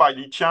is chaired by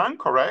Li Qiang,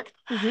 correct?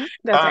 That's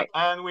right.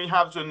 And we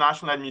have the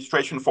National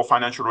Administration for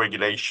Financial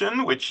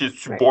Regulation, which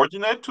is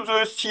subordinate to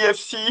the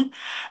CFC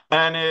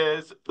and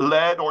is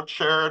led or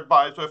chaired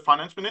by the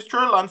Finance Minister,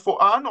 Lan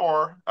Fo-an,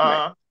 or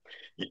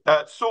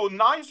so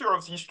neither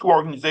of these two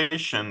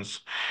organizations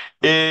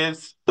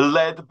is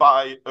led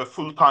by a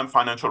full-time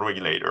financial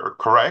regulator,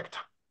 correct?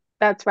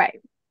 That's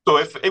right. So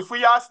if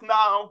we ask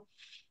now,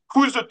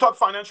 who's the top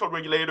financial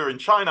regulator in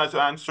China,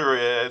 the answer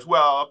is,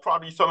 well,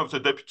 probably some of the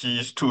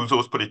deputies to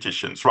those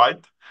politicians,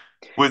 right?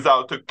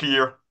 Without a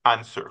clear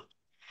answer.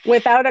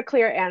 Without a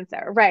clear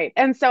answer, right.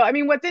 And so, I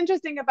mean, what's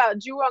interesting about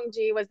Zhu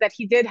Rongji was that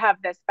he did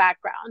have this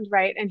background,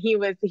 right? And he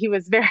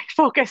was very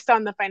focused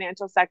on the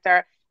financial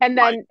sector. And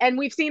then, and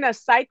we've seen a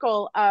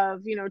cycle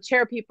of,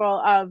 chair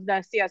people of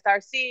the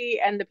CSRC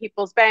and the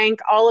People's Bank,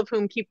 all of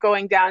whom keep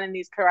going down in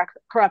these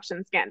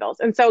corruption scandals.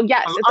 And so,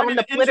 yes, it's on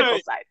the political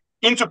side.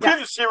 In the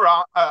previous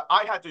era,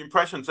 I had the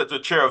impression that the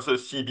chair of the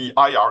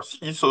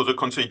CBIRC, so the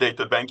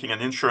Consolidated Banking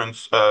and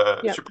Insurance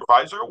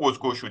Supervisor, was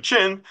Guo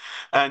Shuqin,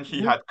 and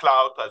he had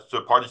clout as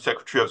the party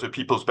secretary of the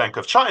People's Bank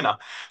of China.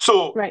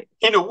 So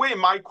in a way,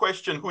 my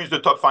question, who is the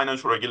top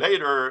financial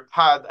regulator,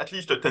 had at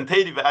least a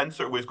tentative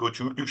answer with Guo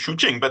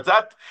Shuqin, but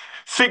that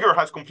figure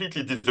has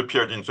completely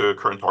disappeared in the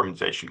current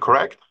organization,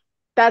 correct?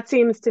 That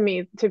seems to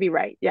me to be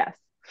right, yes.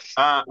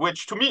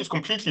 Which to me is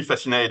completely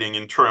fascinating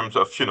in terms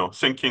of,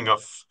 thinking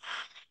of,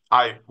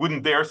 I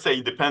wouldn't dare say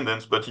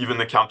independence, but even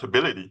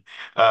accountability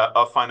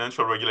of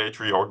financial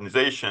regulatory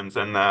organizations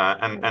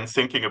and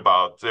thinking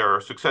about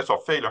their success or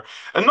failure.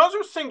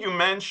 Another thing you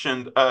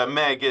mentioned,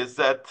 Meg, is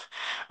that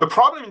the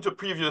problem in the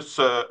previous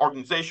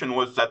organization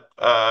was that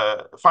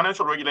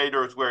financial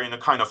regulators were in a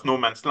kind of no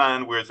man's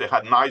land where they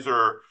had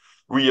neither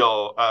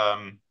real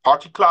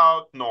party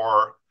clout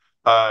nor,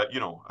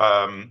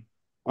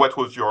 what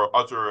was your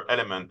other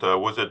element?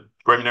 Was it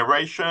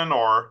remuneration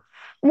or?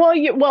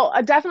 Well,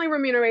 definitely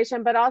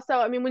remuneration, but also,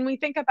 I mean, when we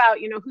think about,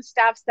 who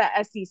staffs the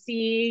SEC,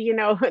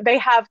 they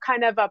have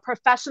kind of a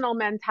professional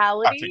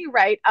mentality,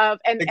 right?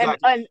 And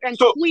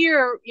so,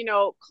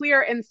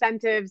 clear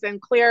incentives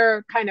and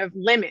clear kind of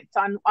limits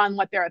on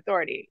what their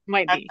authority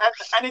might be.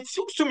 And it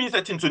seems to me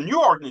that in the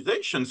new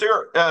organizations,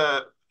 there,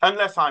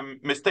 unless I'm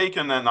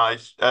mistaken, and I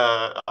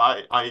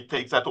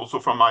take that also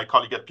from my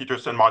colleague at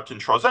Peterson, Martin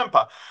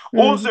Schrozenpa,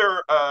 all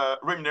their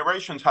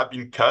remunerations have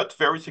been cut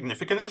very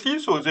significantly.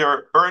 So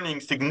they're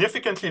earning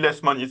significantly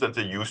less money than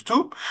they used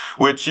to,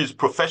 which is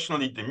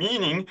professionally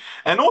demeaning.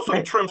 And also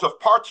in terms of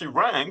party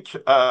rank,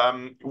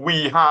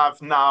 we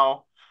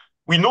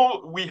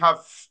know we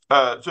have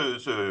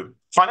the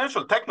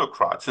financial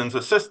technocrats in the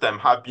system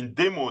have been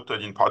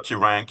demoted in party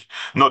rank,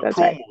 not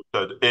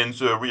promoted in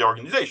the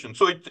reorganization.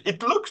 So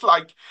it looks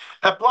like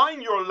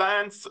applying your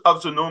lens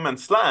of the no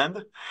man's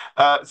land,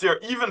 they're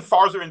even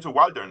farther into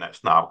wilderness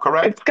now,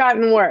 correct? It's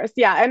gotten worse,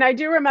 yeah. And I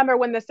do remember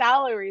when the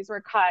salaries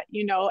were cut,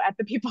 at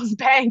the People's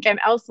Bank and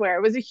elsewhere,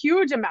 it was a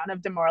huge amount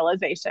of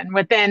demoralization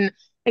within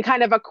a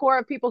kind of a core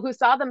of people who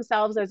saw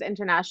themselves as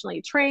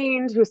internationally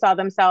trained, who saw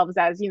themselves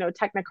as,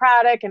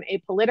 technocratic and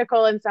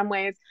apolitical in some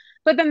ways.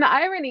 But then the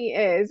irony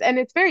is, and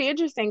it's very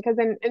interesting because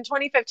in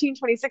 2015,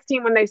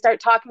 2016, when they start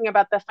talking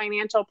about the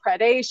financial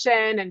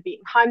predation and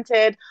being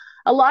hunted,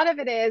 a lot of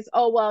it is,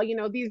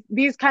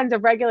 these kinds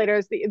of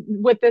regulators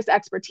with this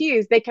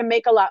expertise, they can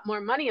make a lot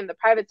more money in the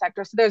private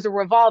sector. So there's a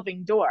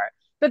revolving door.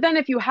 But then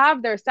if you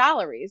have their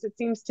salaries, it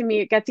seems to me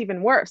it gets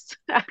even worse,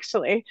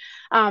 actually.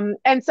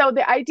 And so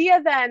the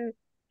idea then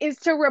is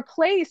to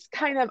replace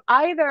kind of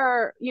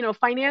either,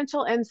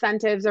 financial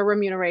incentives or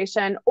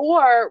remuneration,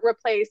 or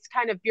replace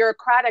kind of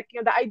bureaucratic,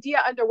 the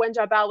idea under Wen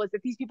Jiabao was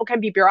that these people can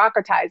be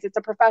bureaucratized. It's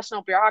a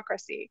professional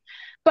bureaucracy.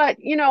 But,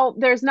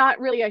 there's not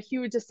really a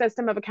huge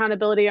system of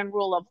accountability and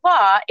rule of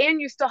law. And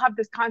you still have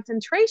this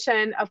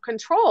concentration of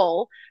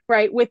control,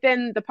 right,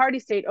 within the party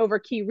state over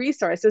key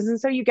resources. And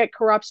so you get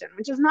corruption,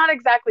 which is not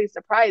exactly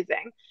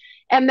surprising.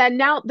 And then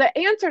now the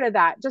answer to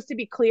that, just to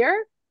be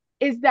clear,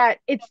 is that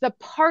it's the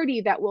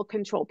party that will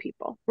control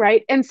people,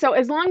 right? And so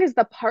as long as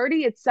the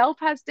party itself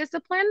has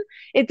discipline,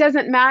 it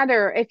doesn't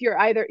matter if you're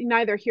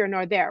neither here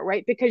nor there,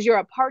 right? Because you're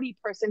a party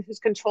person who's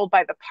controlled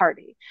by the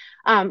party,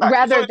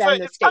 rather than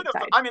the state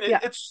side.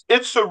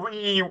 It's a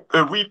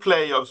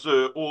replay of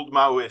the old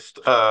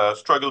Maoist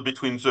struggle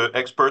between the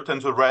expert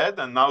and the red,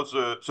 and now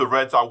the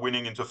reds are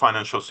winning in the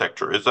financial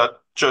sector. Is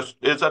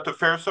that a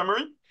fair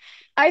summary?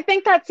 I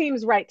think that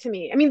seems right to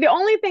me. I mean, the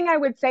only thing I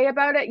would say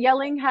about it,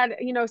 Yelling had,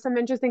 some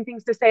interesting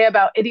things to say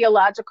about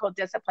ideological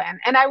discipline.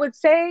 And I would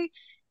say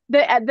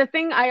the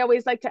thing I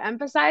always like to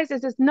emphasize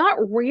is it's not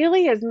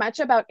really as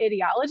much about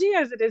ideology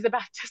as it is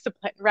about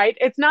discipline, right?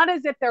 It's not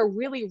as if they're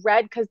really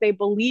red because they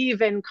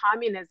believe in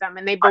communism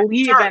and they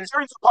believe in... There is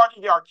a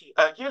party hierarchy,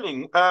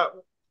 Yelling.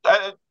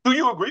 Do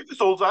you agree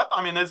with all that?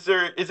 I mean, is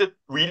it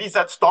really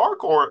that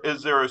stark, or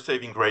is there a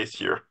saving grace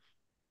here?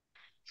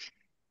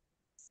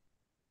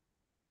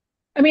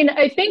 I mean,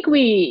 I think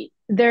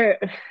there,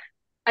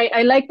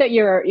 I like that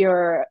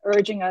you're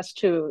urging us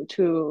to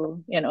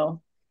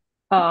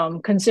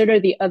consider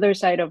the other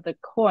side of the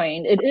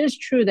coin. It is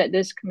true that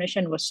this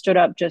commission was stood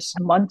up just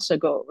months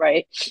ago,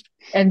 right?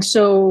 And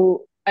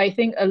so I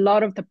think a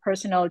lot of the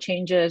personnel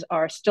changes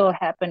are still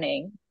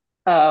happening.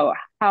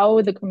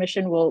 How the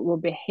commission will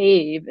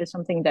behave is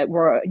something that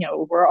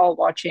we're all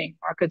watching.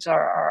 Markets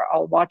are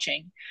all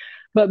watching.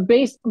 But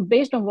based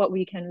on what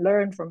we can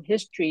learn from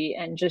history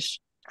and just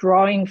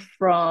drawing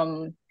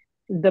from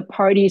the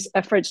party's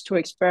efforts to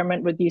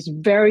experiment with these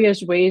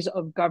various ways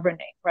of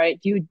governing, right?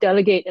 You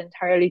delegate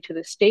entirely to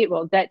the state.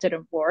 Well, that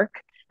didn't work,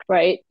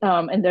 right?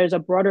 And there's a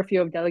broader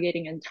view of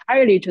delegating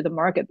entirely to the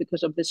market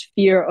because of this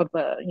fear of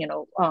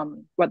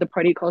what the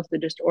party calls the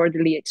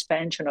disorderly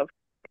expansion of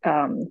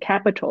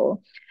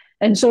capital.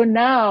 And so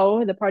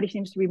now the party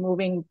seems to be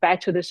moving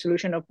back to the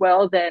solution of,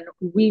 well, then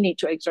we need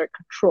to exert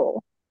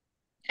control.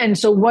 And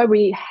so what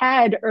we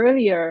had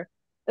earlier,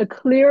 a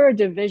clearer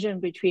division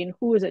between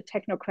who is a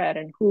technocrat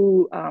and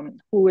who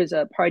is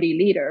a party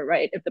leader,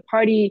 right?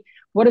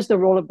 What is the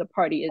role of the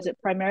party? Is it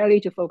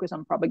primarily to focus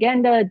on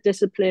propaganda,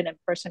 discipline, and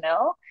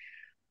personnel?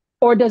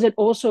 Or does it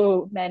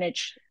also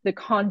manage the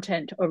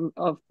content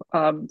of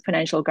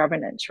financial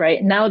governance,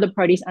 right? Now the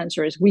party's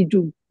answer is we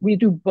do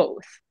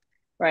both,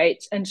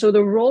 right? And so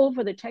the role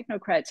for the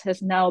technocrats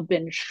has now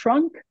been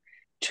shrunk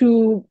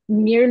to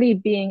merely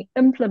being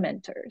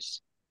implementers.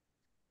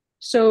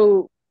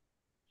 So,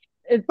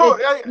 is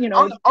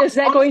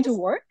that going to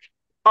work?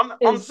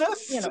 On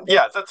this,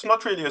 yeah, that's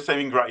not really a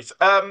saving grace.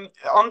 On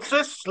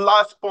this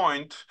last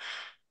point,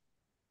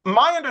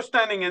 my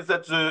understanding is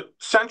that the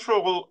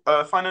Central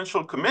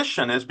Financial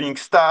Commission is being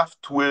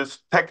staffed with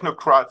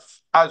technocrats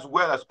as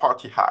well as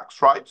party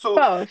hacks, right? So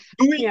both.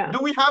 Do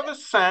we have a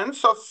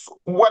sense of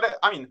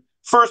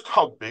first,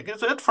 how big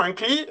is it,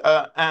 frankly,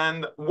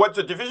 and what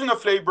the division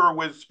of labor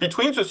was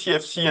between the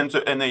CFC and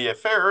the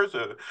NAFR,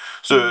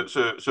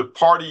 the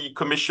party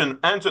commission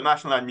and the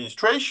national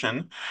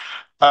administration?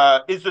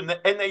 Is the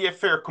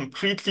NAFR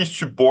completely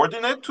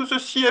subordinate to the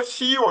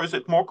CFC, or is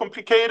it more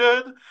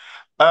complicated?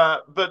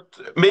 But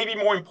maybe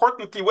more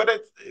importantly, what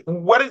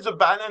is the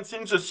balance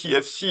in the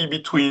CFC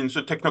between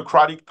the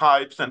technocratic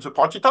types and the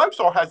party types,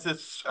 or has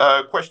this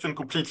question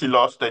completely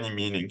lost any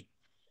meaning?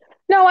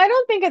 No, I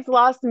don't think it's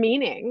lost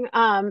meaning.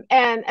 And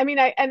I mean,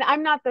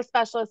 I'm not the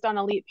specialist on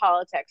elite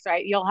politics,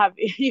 right?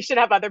 You should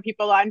have other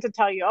people on to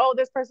tell you, oh,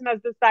 this person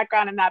has this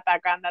background and that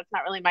background. That's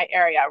not really my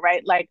area,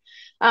 right?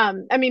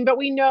 But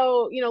we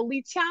know,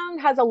 Li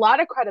Qiang has a lot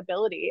of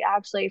credibility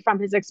actually from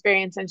his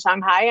experience in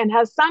Shanghai and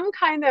has some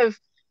kind of,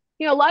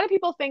 a lot of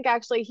people think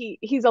actually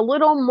he's a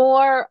little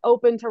more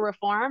open to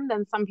reform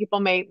than some people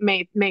may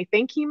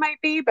think he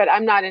might be, but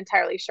I'm not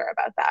entirely sure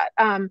about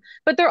that.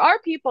 But there are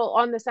people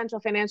on the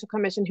Central Financial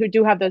Commission who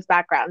do have those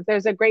backgrounds.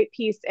 There's a great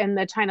piece in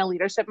the China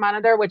Leadership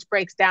Monitor, which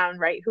breaks down,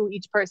 right, who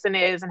each person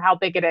is and how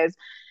big it is.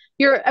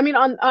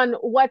 On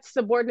what's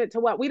subordinate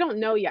to what, we don't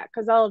know yet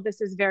because all of this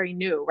is very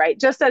new, right?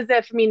 Just as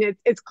if,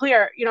 it's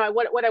clear,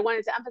 what I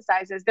wanted to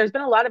emphasize is there's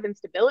been a lot of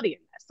instability in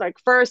this. Like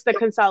first, the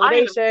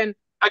consolidation.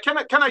 Can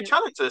I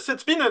challenge this?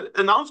 It's been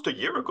announced a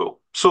year ago,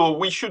 so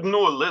we should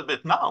know a little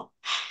bit now.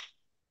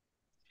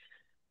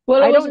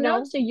 Well, it was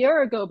announced a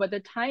year ago, but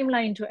the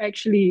timeline to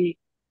actually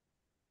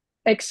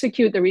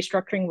execute the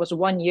restructuring was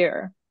 1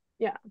 year.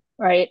 Yeah.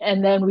 Right.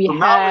 And then we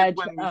now is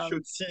when we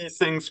should see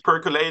things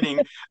percolating.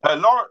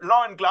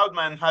 Lauren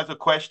Glaudman has a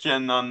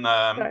question on.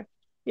 Sorry.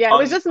 Yeah, it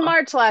was just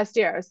March last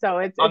year, so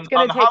it's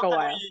going to take a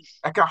while.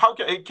 How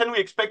can we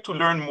expect to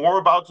learn more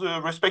about the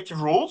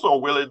respective rules,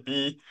 or will it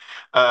be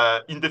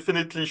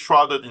indefinitely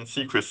shrouded in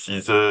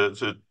secrecy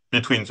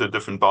between the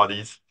different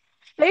bodies?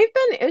 They've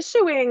been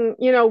issuing,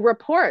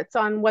 reports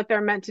on what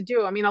they're meant to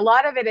do. A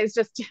lot of it is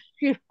just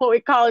what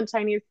we call in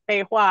Chinese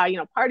废话,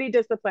 party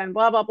discipline,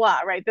 blah, blah, blah,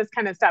 right? This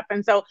kind of stuff.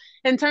 And so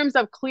in terms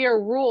of clear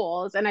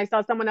rules, and I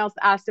saw someone else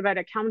asked about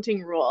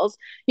accounting rules,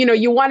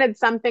 you wanted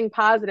something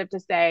positive to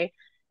say.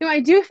 I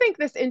do think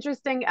this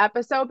interesting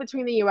episode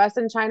between the US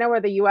and China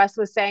where the US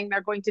was saying they're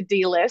going to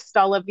delist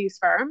all of these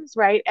firms,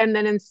 right? And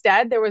then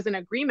instead there was an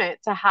agreement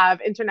to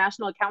have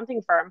international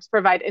accounting firms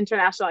provide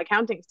international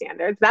accounting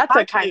standards. That's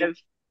a kind of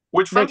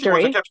which frankly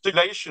was a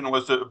capitulation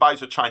by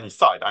the Chinese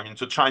side.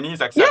 The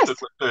Chinese accepted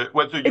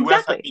what the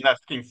US had been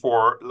asking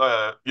for,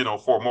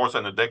 for more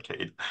than a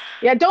decade.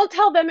 Yeah, don't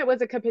tell them it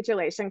was a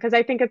capitulation because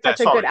I think it's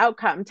such a good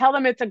outcome. Tell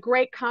them it's a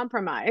great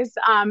compromise,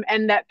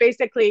 and that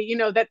basically,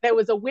 that there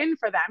was a win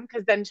for them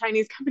because then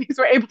Chinese companies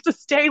were able to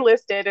stay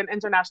listed in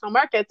international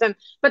markets.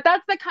 But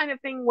that's the kind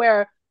of thing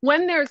where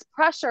when there's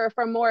pressure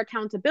for more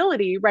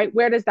accountability, right,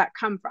 where does that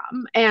come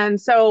from? And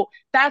so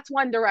that's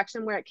one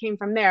direction where it came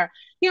from there.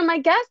 My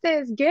guess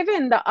is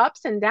given the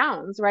ups and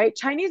downs, right,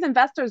 Chinese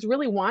investors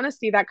really want to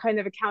see that kind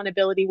of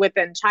accountability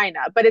within China,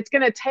 but it's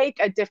going to take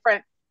a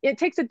different it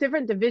takes a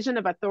different division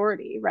of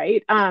authority,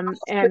 right? And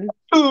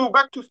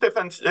back to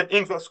Stefan's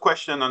Ingves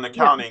question on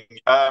accounting.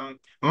 Yeah.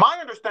 My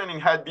understanding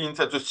had been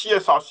that the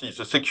CSRC,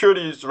 the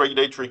Securities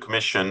Regulatory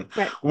Commission,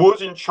 right,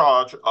 was in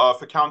charge of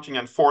accounting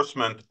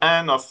enforcement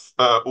and of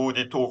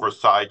audit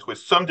oversight, with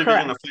some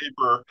division Correct. Of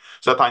labor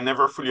that I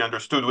never fully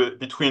understood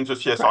between the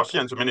CSRC Correct.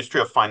 And the Ministry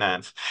of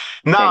Finance.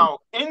 Now,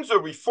 Same. In the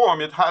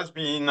reform, it has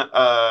been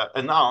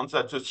announced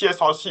that the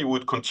CSRC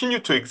would continue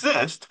to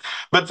exist,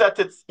 but that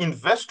its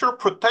investor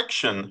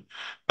protection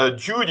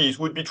duties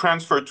would be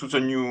transferred to the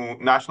new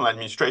National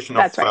Administration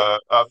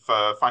of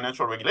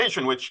Financial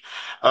Regulation, which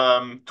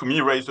to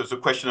me raises the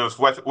question of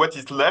what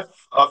is left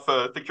of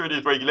a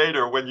securities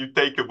regulator when you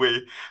take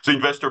away the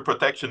investor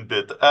protection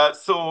bit.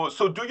 So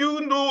do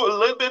you know a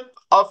little bit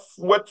of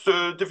what's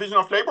the division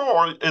of labor,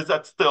 or is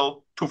that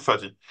still too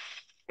fuzzy?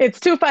 It's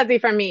too fuzzy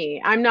for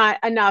me. I'm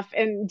not enough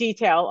in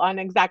detail on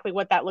exactly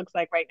what that looks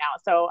like right now.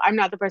 So I'm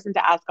not the person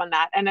to ask on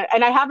that. And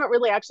I haven't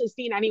really actually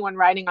seen anyone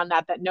writing on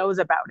that knows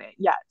about it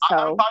yet.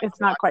 So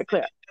it's not quite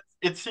clear.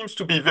 It seems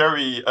to be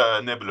very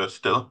nebulous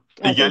still.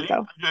 I think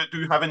so. Do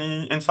you have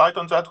any insight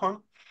on that one?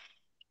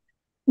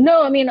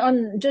 No, I mean,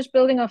 on just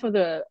building off of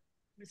the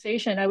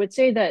conversation, I would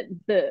say that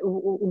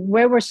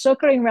where we're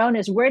circling around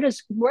is where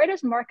does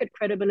market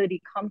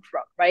credibility come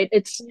from, right?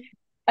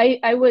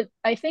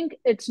 I think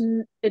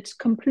it's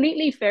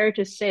completely fair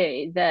to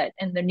say that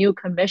in the new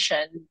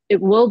commission,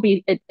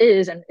 it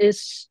is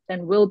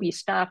and will be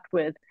staffed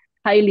with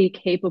highly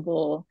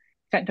capable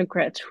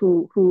technocrats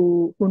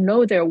who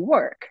know their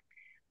work.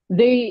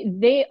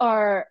 They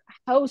are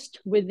housed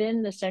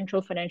within the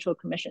Central Financial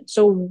Commission.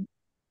 So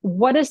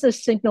what is the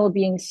signal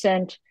being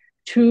sent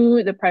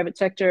to the private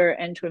sector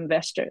and to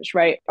investors,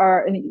 right?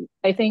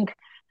 I think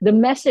the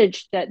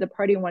message that the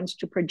party wants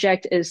to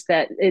project is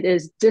that it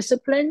is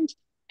disciplined,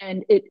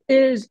 and it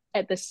is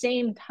at the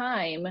same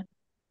time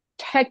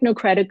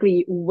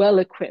technocratically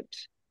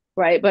well-equipped,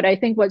 right? But I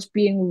think what's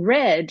being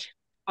read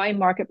by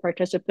market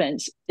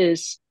participants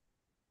is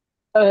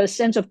a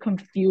sense of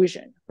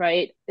confusion,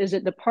 right? Is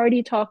it the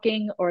party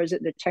talking, or is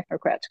it the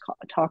technocrats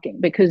talking?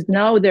 Because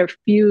now they're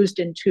fused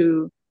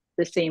into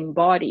the same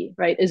body,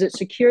 right? Is it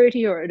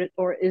security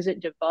or is it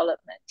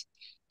development?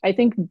 I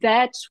think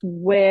that's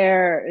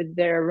where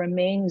there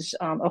remains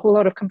a whole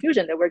lot of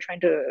confusion that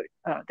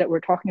we're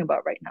talking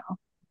about right now.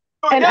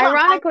 And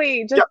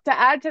ironically, just to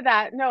add to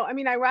that,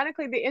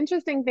 ironically, the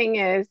interesting thing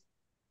is,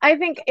 I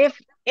think if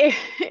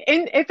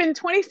in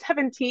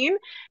 2017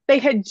 they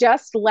had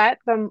just let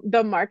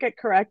the market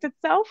correct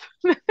itself,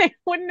 they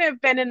wouldn't have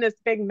been in this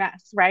big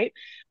mess, right?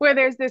 Where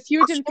there's this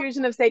huge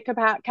infusion of state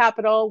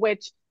capital,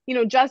 which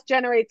just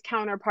generates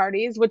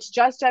counterparties, which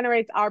just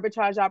generates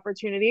arbitrage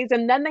opportunities,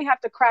 and then they have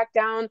to crack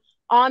down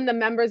on the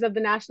members of the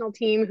national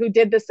team who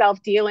did the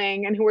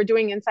self-dealing and who were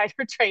doing insider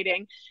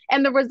trading.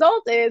 And the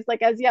result is,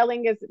 like as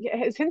Yeling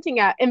is hinting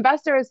at,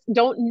 investors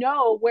don't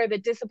know where the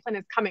discipline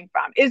is coming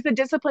from. Is the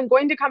discipline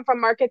going to come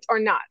from markets or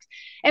not?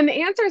 And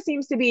the answer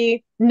seems to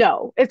be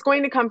no, it's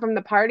going to come from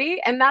the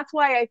party. And that's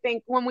why I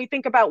think when we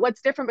think about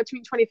what's different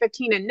between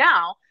 2015 and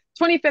now,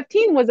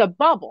 2015 was a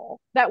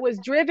bubble that was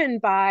driven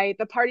by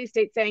the party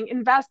state saying,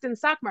 invest in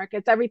stock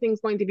markets,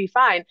 everything's going to be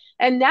fine.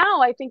 And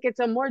now I think it's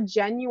a more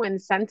genuine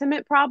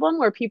sentiment problem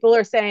where people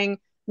are saying,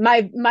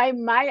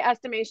 my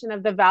estimation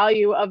of the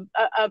value of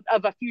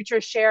a future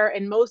share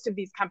in most of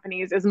these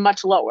companies is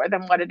much lower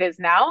than what it is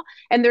now.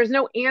 And there's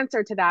no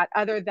answer to that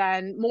other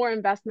than more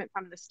investment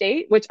from the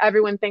state, which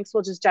everyone thinks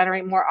will just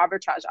generate more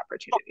arbitrage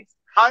opportunities.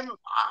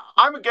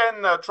 I'm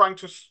again trying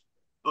to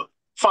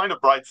find a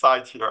bright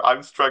side here.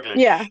 I'm struggling.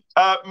 Yeah.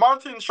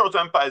 Martin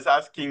Schorzempa is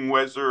asking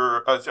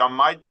whether there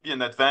might be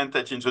an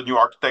advantage in the new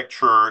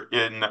architecture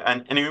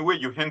and anyway,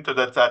 you hinted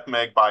at that,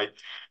 Meg, by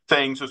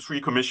saying the three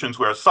commissions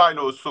were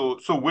silos. So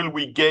will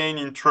we gain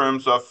in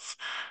terms of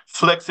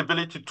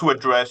flexibility to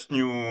address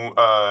new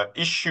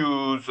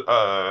issues?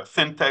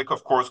 Fintech,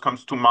 of course,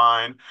 comes to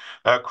mind.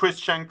 Chris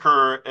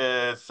Schenker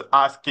is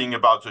asking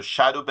about the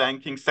shadow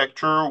banking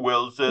sector.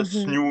 Will this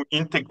new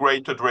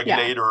integrated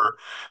regulator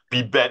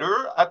be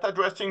better at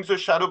addressing the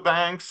shadow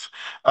banks,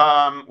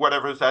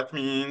 whatever that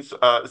means,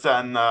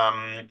 than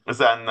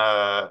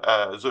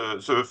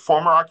the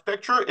former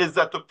architecture? Is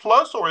that a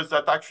plus, or is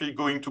that actually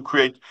going to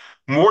create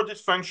more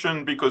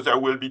dysfunction because there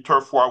will be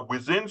turf war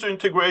within the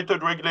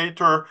integrated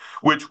regulator,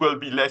 which will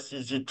be less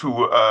easy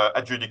to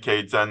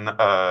adjudicate than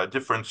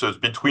differences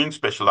between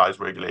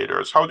specialized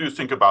regulators? How do you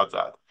think about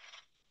that?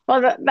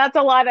 Well, that's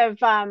a lot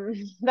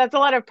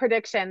of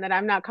prediction that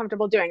I'm not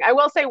comfortable doing. I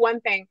will say one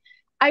thing.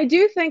 I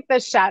do think the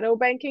shadow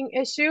banking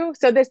issue,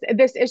 so this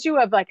issue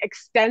of like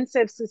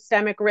extensive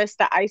systemic risk,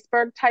 the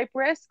iceberg type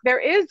risk, there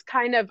is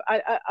kind of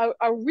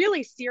a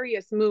really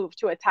serious move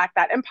to attack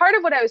that. And part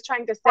of what I was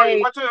trying to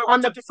say— What's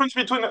the difference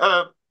between,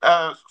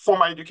 for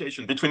my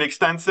education, between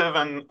extensive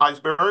and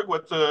iceberg?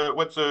 What's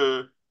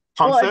the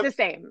concept? Well, it's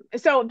the same.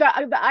 So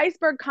the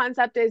iceberg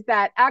concept is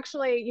that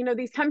actually,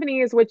 these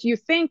companies which you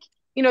think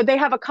they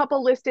have a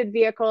couple listed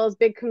vehicles,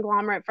 big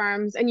conglomerate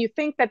firms, and you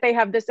think that they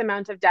have this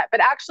amount of debt. But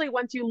actually,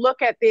 once you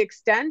look at the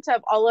extent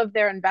of all of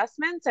their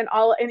investments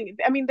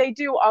they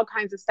do all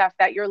kinds of stuff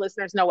that your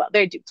listeners know well.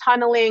 They do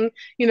tunneling,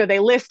 they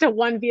list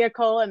one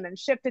vehicle and then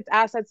shift its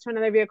assets to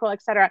another vehicle,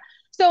 et cetera.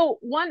 So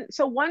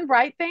one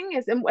bright thing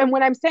is, and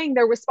when I'm saying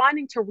they're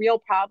responding to real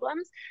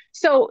problems,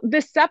 so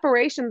the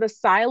separation, the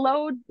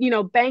siloed,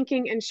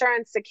 banking,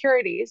 insurance,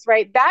 securities,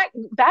 right?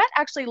 That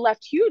actually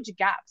left huge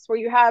gaps where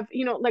you have,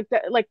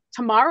 like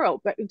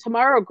Tomorrow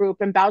Group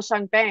and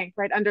Baoshang Bank,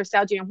 right, under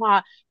Xiao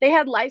Jianhua, they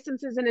had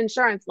licenses in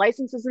insurance,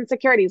 licenses in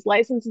securities,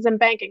 licenses in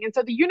banking, and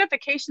so the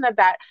unification of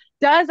that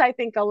does, I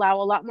think, allow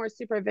a lot more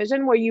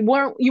supervision where you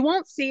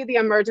won't see the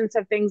emergence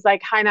of things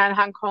like Hainan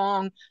Hong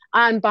Kong,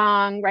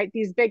 Anbang, right?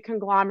 These big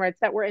conglomerates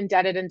that were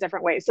indebted in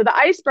different ways. So the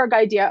iceberg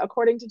idea,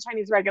 according to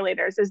Chinese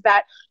regulators, is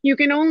that you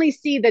can only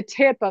see the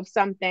tip of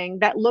something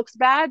that looks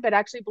bad, but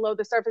actually below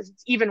the surface,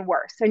 it's even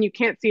worse. And you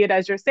can't see it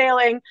as you're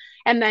sailing.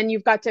 And then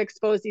you've got to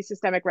expose these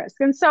systemic risks.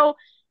 And so,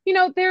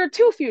 there are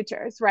two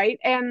futures, right?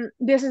 And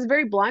this is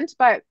very blunt,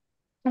 but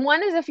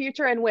one is a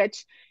future in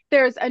which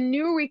there's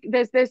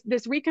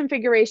this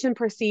reconfiguration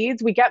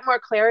proceeds. We get more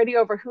clarity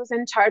over who's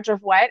in charge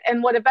of what.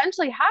 And what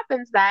eventually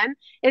happens then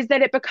is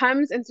that it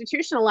becomes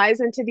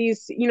institutionalized into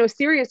these,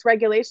 serious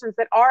regulations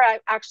that are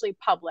actually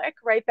public,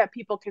 right? That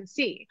people can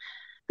see.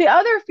 The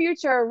other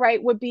future,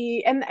 right, would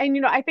be, and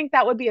I think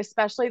that would be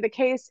especially the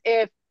case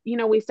if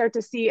we start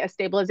to see a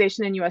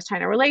stabilization in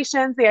US-China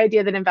relations, the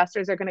idea that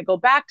investors are going to go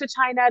back to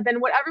China, then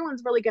what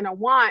everyone's really going to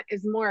want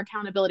is more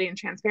accountability and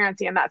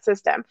transparency in that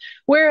system.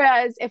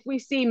 Whereas if we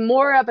see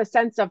more of a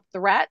sense of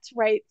threat,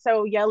 right?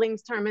 So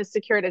Yeling's term is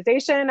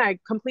securitization. I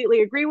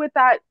completely agree with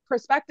that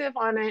perspective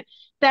on it.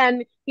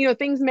 Then,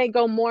 things may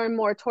go more and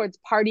more towards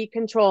party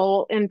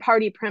control and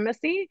party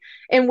primacy,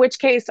 in which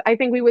case I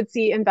think we would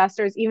see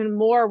investors even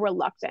more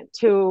reluctant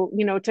to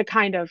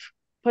kind of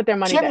put their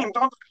money there.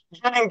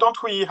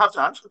 Don't we have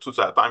the answer to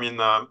that?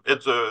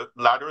 It's the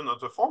latter, not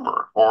the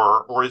former,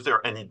 or is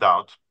there any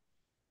doubt?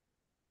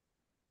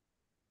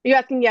 Are you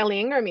asking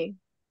Yaling or me?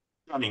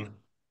 Yaling.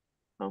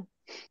 Oh.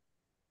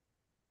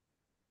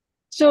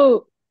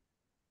 So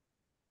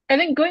I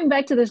think going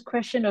back to this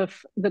question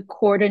of the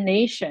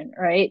coordination,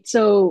 right?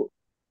 So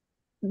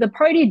the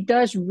party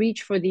does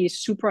reach for these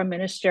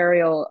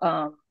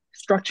supra-ministerial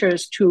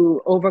structures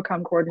to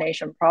overcome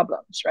coordination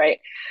problems, right?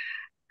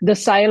 The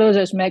silos,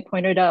 as Meg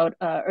pointed out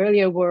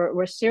earlier, were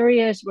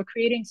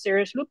creating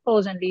serious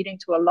loopholes and leading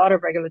to a lot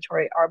of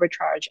regulatory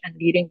arbitrage and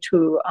leading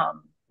to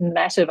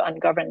massive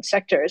ungoverned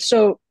sectors.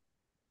 So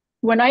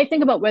when I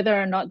think about whether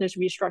or not this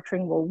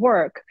restructuring will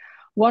work,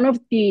 one of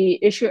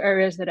the issue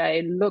areas that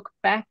I look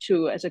back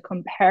to as a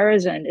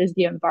comparison is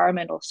the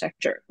environmental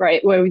sector,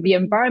 right? Where the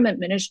Environment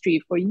Ministry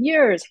for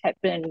years had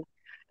been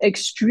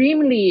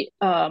extremely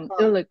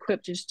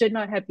ill-equipped, just did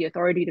not have the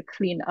authority to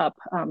clean up,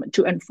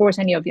 to enforce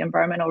any of the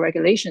environmental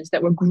regulations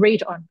that were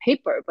great on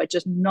paper, but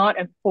just not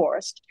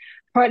enforced,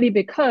 partly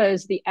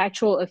because the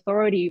actual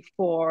authority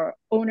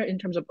in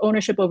terms of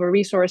ownership over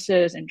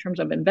resources, in terms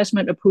of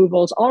investment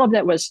approvals, all of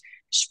that was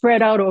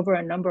spread out over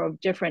a number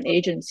of different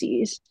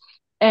agencies.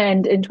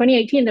 And in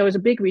 2018, there was a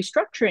big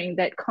restructuring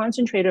that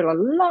concentrated a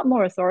lot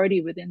more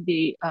authority within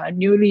the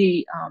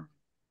newly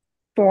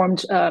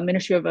formed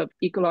Ministry of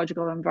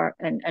Ecological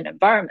and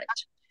Environment.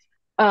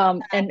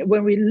 And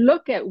when we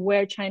look at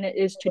where China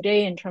is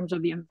today in terms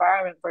of the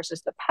environment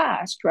versus the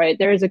past, right,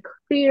 there is a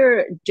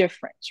clear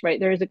difference, right?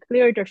 There is a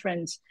clear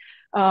difference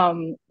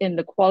in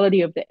the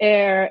quality of the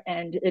air,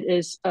 and it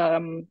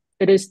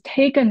is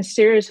taken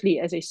seriously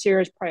as a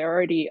serious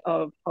priority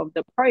of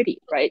the party,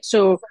 right?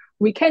 So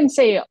we can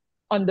say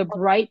on the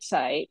bright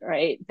side,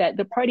 right, that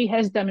the party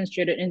has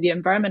demonstrated in the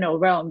environmental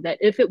realm that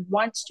if it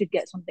wants to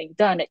get something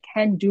done, it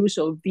can do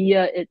so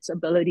via its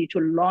ability to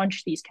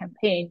launch these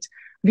campaigns,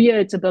 via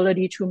its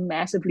ability to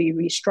massively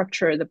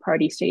restructure the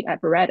party state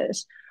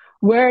apparatus.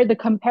 Where the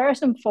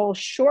comparison falls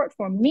short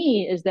for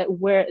me is that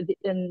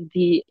in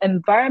the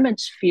environment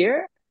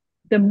sphere,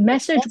 the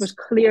message was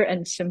clear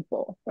and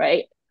simple,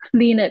 right?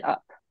 Clean it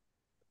up.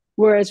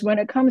 Whereas when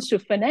it comes to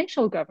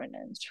financial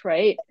governance,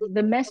 right,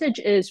 the message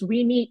is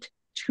we need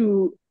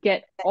to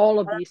get all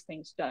of these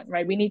things done,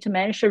 right? We need to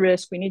manage the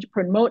risk. We need to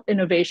promote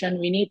innovation.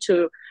 We need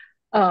to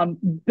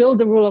build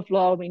the rule of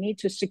law. We need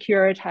to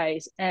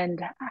securitize.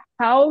 And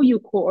how you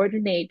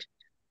coordinate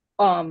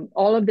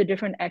all of the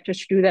different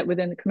actors to do that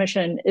within the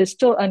commission is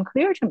still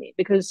unclear to me,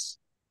 because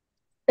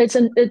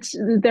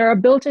there are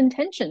built-in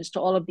tensions to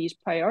all of these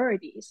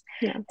priorities.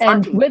 Yeah.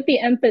 And with the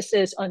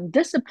emphasis on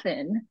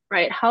discipline,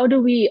 right, how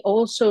do we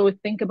also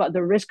think about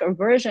the risk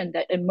aversion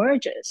that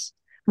emerges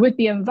with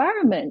the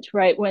environment,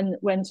 right?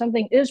 When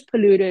something is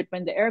polluted,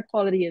 when the air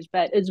quality is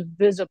bad, it's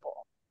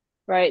visible,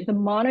 right? The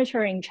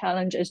monitoring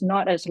challenge is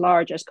not as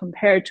large as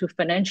compared to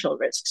financial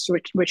risks,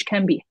 which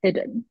can be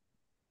hidden.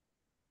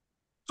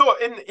 So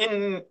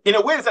in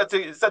a way, that's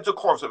the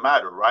core of the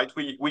matter, right?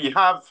 We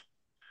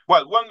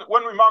Well,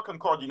 one remark on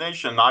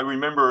coordination. I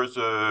remember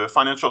the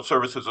Financial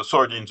Services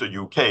Authority in the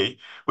UK,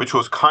 which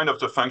was kind of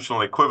the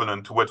functional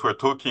equivalent to what we're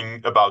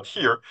talking about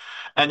here.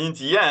 And in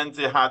the end,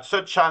 they had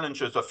such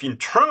challenges of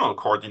internal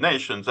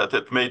coordination that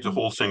it made the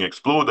whole thing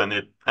explode, and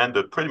it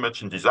ended pretty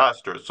much in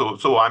disaster.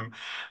 So I'm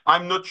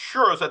not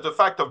sure that the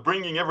fact of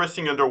bringing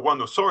everything under one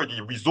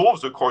authority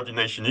resolves the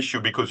coordination issue,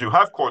 because you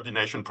have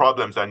coordination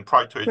problems and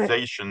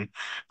prioritization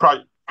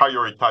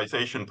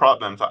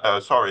problems,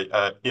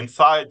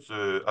 inside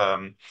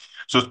the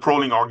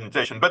sprawling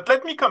organization. But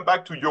let me come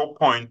back to your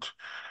point,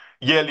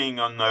 Yeling,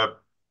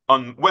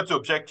 on what's the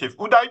objective.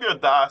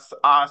 Udaiber Das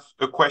asked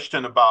a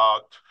question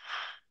about,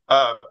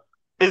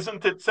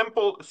 isn't it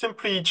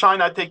simply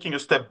China taking a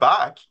step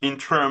back in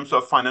terms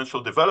of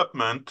financial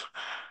development,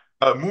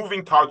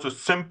 moving towards a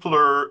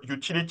simpler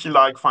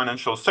utility-like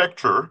financial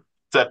sector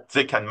that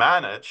they can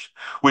manage,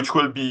 which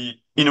will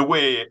be, in a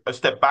way, a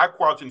step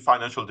backwards in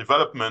financial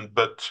development,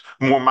 but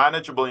more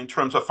manageable in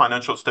terms of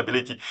financial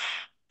stability.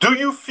 Do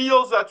you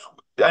feel that,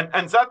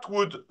 and that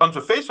would, on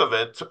the face of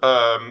it,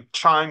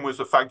 chime with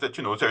the fact that,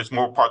 there is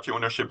more party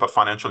ownership of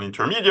financial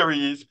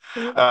intermediaries,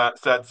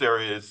 that there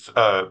is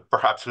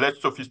perhaps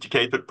less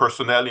sophisticated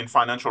personnel in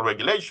financial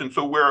regulation.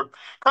 So we're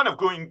kind of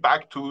going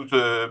back to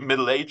the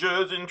Middle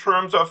Ages in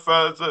terms of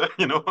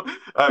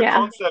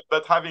concept,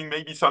 but having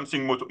maybe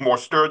something more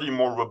sturdy,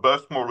 more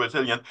robust, more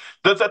resilient.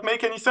 Does that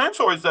make any sense,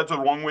 or is that the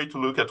wrong way to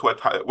look at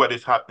what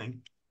is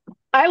happening?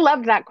 I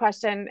loved that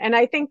question. And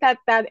I think that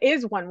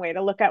is one way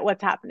to look at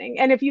what's happening.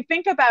 And if you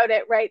think about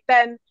it, right,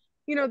 then,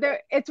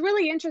 it's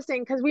really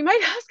interesting, because we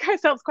might ask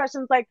ourselves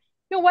questions like,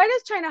 why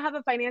does China have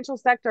a financial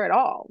sector at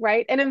all,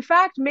 right? And in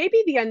fact,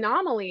 maybe the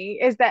anomaly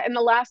is that in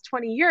the last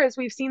 20 years,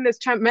 we've seen this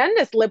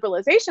tremendous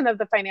liberalization of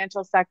the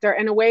financial sector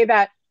in a way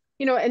that,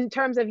 in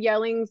terms of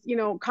Yelling's,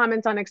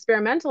 comments on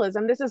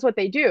experimentalism, this is what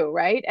they do,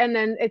 right? And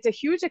then it's a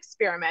huge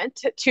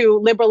experiment to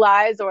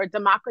liberalize or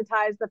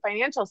democratize the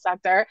financial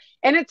sector,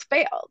 and it's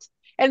failed.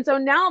 And so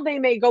now they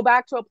may go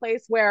back to a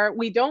place where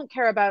we don't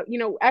care about,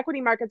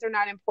 equity markets are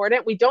not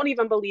important. We don't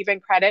even believe in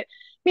credit.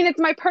 I mean, it's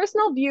my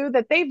personal view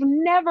that they've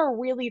never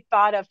really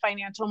thought of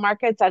financial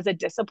markets as a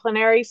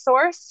disciplinary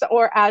source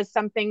or as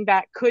something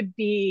that could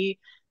be,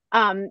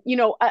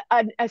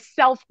 a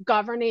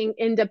self-governing,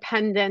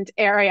 independent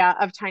area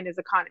of China's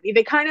economy.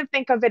 They kind of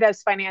think of it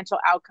as financial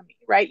alchemy,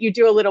 right? You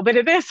do a little bit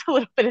of this, a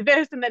little bit of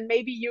this, and then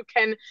maybe you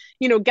can,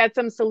 get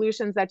some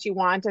solutions that you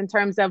want in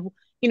terms of,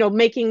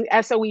 making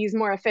SOEs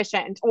more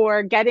efficient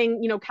or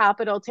getting,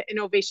 capital to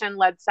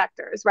innovation-led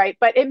sectors, right?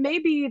 But it may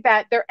be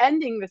that they're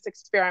ending this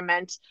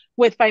experiment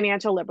with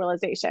financial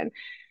liberalization,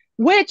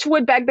 which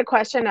would beg the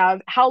question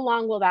of how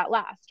long will that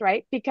last,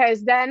 right?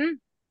 Because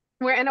then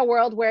we're in a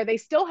world where they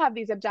still have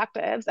these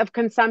objectives of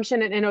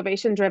consumption and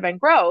innovation-driven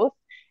growth.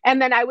 And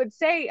then I would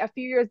say a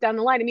few years down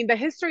the line, I mean, the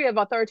history of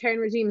authoritarian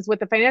regimes with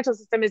the financial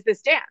system is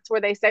this dance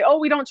where they say, oh,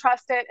 we don't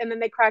trust it. And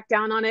then they crack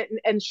down on it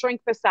and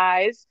shrink the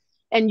size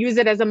and use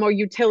it as a more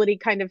utility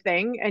kind of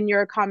thing in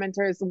your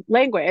commenter's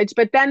language.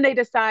 But then they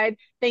decide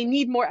they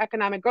need more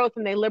economic growth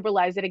and they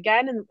liberalize it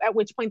again, and at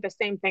which point the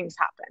same things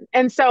happen.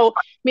 And so,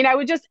 I mean, I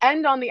would just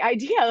end on the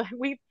idea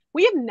we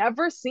have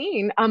never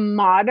seen a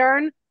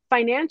modern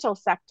financial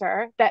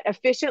sector that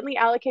efficiently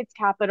allocates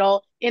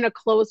capital in a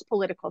closed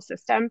political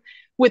system,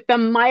 with the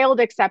mild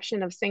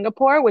exception of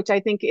Singapore, which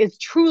I think is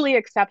truly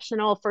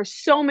exceptional for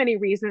so many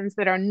reasons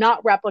that are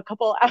not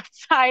replicable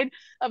outside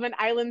of an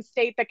island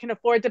state that can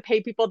afford to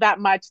pay people that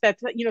much.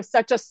 That's,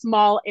 such a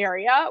small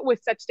area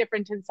with such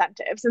different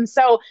incentives. And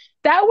so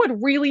that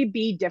would really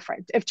be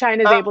different if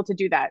China is able to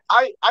do that.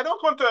 I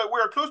don't want to,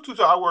 we're close to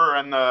the hour,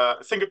 and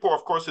Singapore,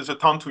 of course, is a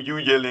town to you,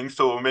 Yeling,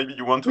 so maybe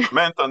you want to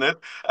comment on it.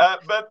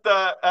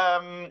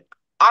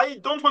 I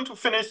don't want to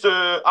finish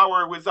the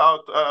hour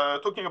without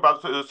talking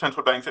about the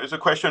central banks. There's a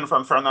question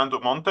from Fernando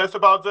Montes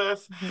about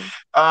this.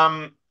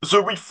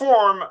 The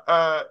reform,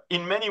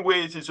 in many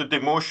ways, is a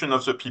demotion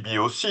of the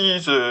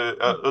PBOCs.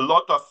 A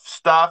lot of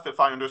staff, if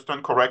I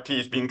understand correctly,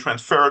 is being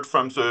transferred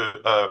from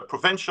the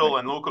provincial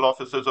and local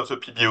offices of the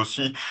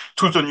PBOC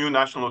to the new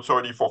National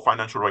Authority for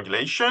Financial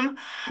Regulation.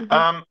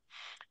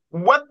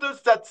 What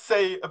does that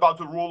say about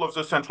the role of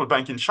the central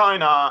bank in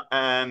China?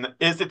 And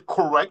is it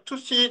correct to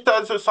see it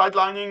as a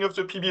sidelining of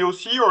the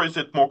PBOC, or is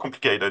it more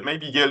complicated?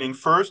 Maybe Yeling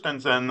first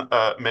and then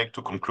Meg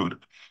to conclude.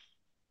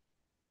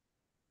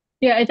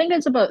 Yeah, I think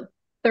it's about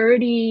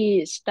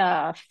 30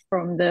 staff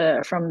from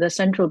the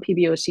central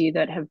PBOC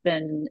that have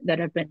been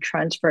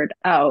transferred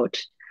out.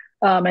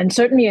 And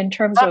certainly in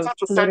terms that's of at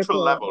the central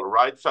level,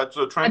 right? So that's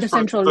the transfer at the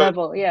central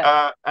level,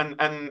 yeah. And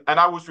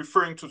I was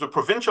referring to the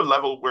provincial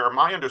level, where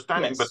my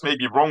understanding, but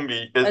maybe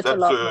wrongly, is that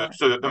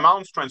the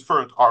amounts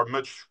transferred are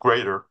much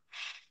greater.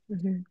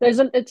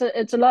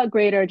 It's a lot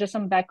greater. Just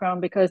some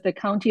background, because the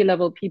county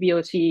level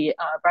PBOC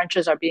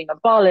branches are being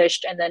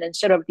abolished, and then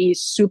instead of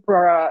these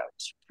super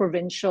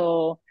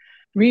provincial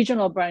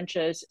regional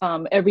branches,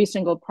 every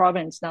single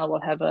province now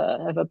will have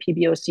a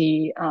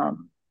PBOC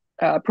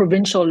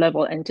provincial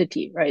level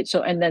entity, right?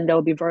 So, and then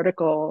there'll be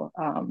vertical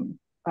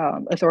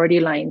authority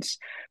lines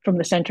from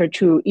the center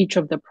to each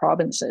of the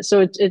provinces.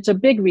 So it's a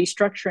big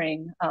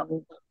restructuring.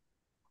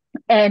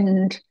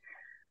 And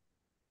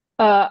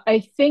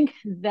I think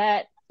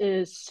that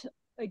is,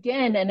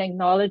 again, an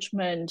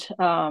acknowledgement,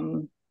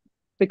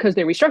 because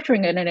they're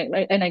restructuring it,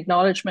 an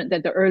acknowledgement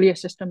that the earlier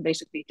system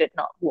basically did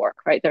not work,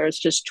 right? There's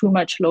just too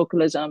much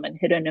localism and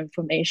hidden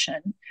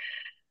information.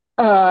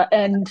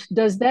 And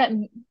does that,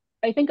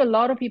 I think a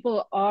lot of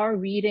people are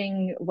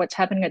reading what's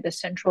happening at the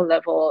central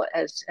level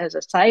as a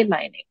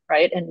sidelining,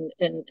 right? And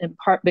in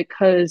part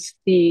because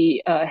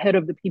the head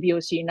of the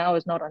PBOC now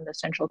is not on the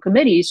central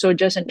committee. So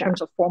just in terms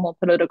of formal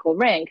political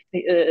rank,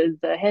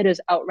 the head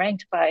is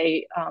outranked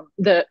by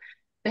the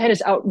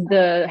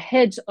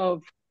heads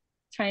of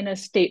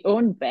China's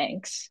state-owned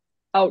banks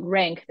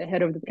outrank the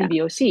head of the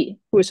PBOC,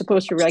 who is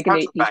supposed to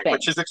regulate these banks.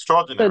 Which is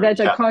extraordinary. So that's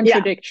a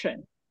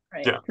contradiction,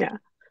 right? Yeah.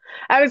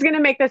 I was going to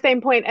make the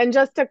same point. And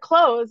just to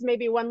close,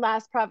 maybe one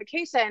last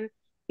provocation,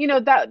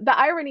 that the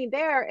irony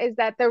there is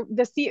that the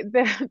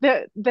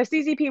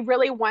CCP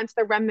really wants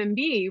the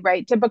renminbi,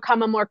 right, to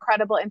become a more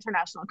credible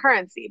international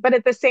currency. But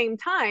at the same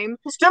time,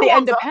 still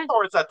wants that,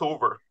 or is that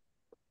over?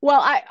 Well,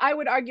 I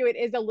would argue it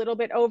is a little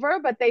bit over,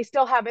 but they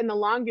still have in the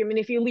long view. I mean,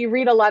 if you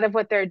read a lot of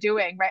what they're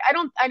doing, right? I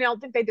don't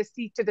think they just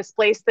seek to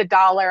displace the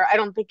dollar. I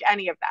don't think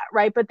any of that,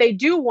 right? But they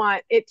do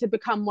want it to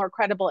become more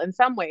credible in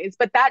some ways.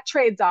 But that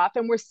trades off,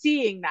 and we're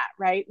seeing that,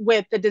 right,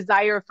 with the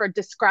desire for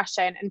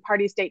discretion and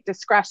party state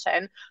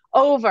discretion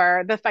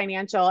over the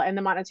financial and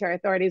the monetary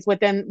authorities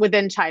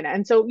within China.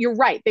 And so you're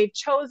right, they've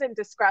chosen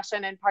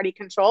discretion and party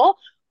control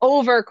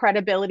over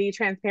credibility,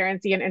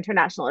 transparency, and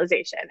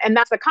internationalization. And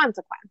that's the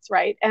consequence,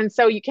 right? And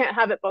so you can't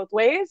have it both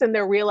ways. And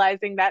they're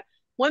realizing that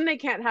when they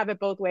can't have it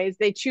both ways,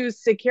 they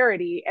choose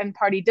security and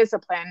party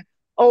discipline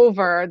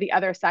over the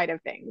other side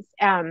of things.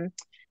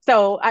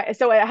 So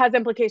it has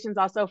implications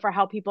also for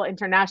how people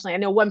internationally, I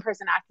know one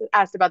person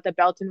asked about the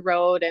Belt and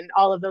Road and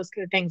all of those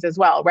kind of things as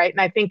well, right?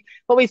 And I think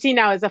what we see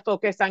now is a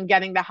focus on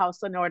getting the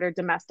house in order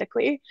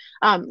domestically,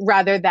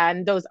 rather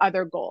than those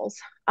other goals,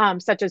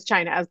 such as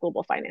China as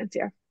global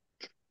financier.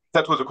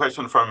 That was a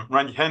question from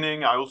Randy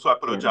Henning. I also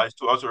apologize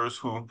to others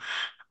who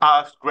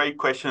asked great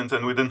questions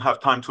and we didn't have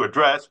time to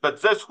address. But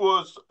this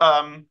was,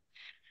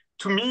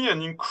 to me,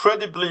 an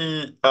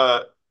incredibly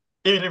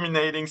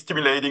illuminating,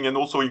 stimulating, and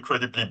also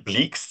incredibly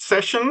bleak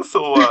session.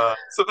 So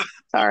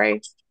sorry.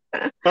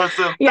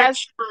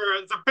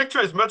 The picture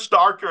is much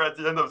darker at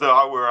the end of the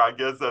hour, I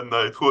guess, than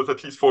it was,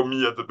 at least for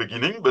me at the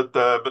beginning. But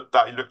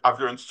I've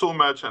learned so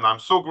much, and I'm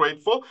so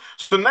grateful.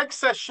 So the next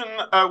session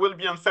will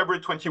be on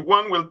February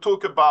 21. We'll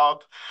talk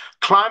about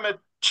climate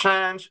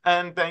change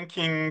and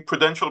banking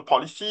prudential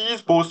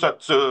policies, both at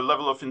the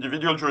level of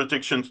individual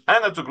jurisdictions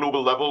and at the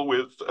global level,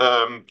 with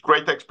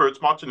great experts,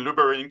 Martin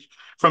Lubering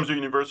from the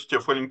University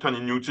of Wellington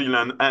in New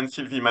Zealand, and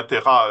Sylvie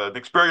Matera, an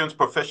experienced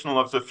professional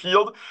of the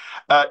field.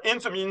 In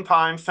the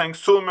meantime, thanks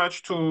so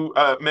much to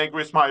Meg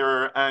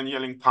Rismeyer and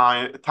Yeling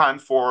Tan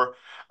for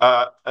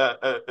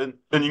an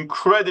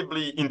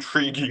incredibly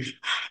intriguing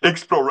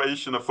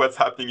exploration of what's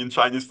happening in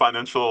Chinese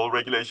financial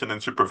regulation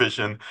and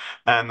supervision.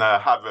 And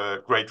have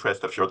a great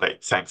rest of your day.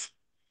 Thanks.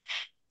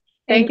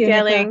 Thanks,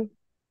 Yeling.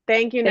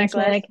 Thank you,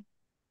 Nicolas. Thanks,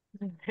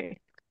 Meg.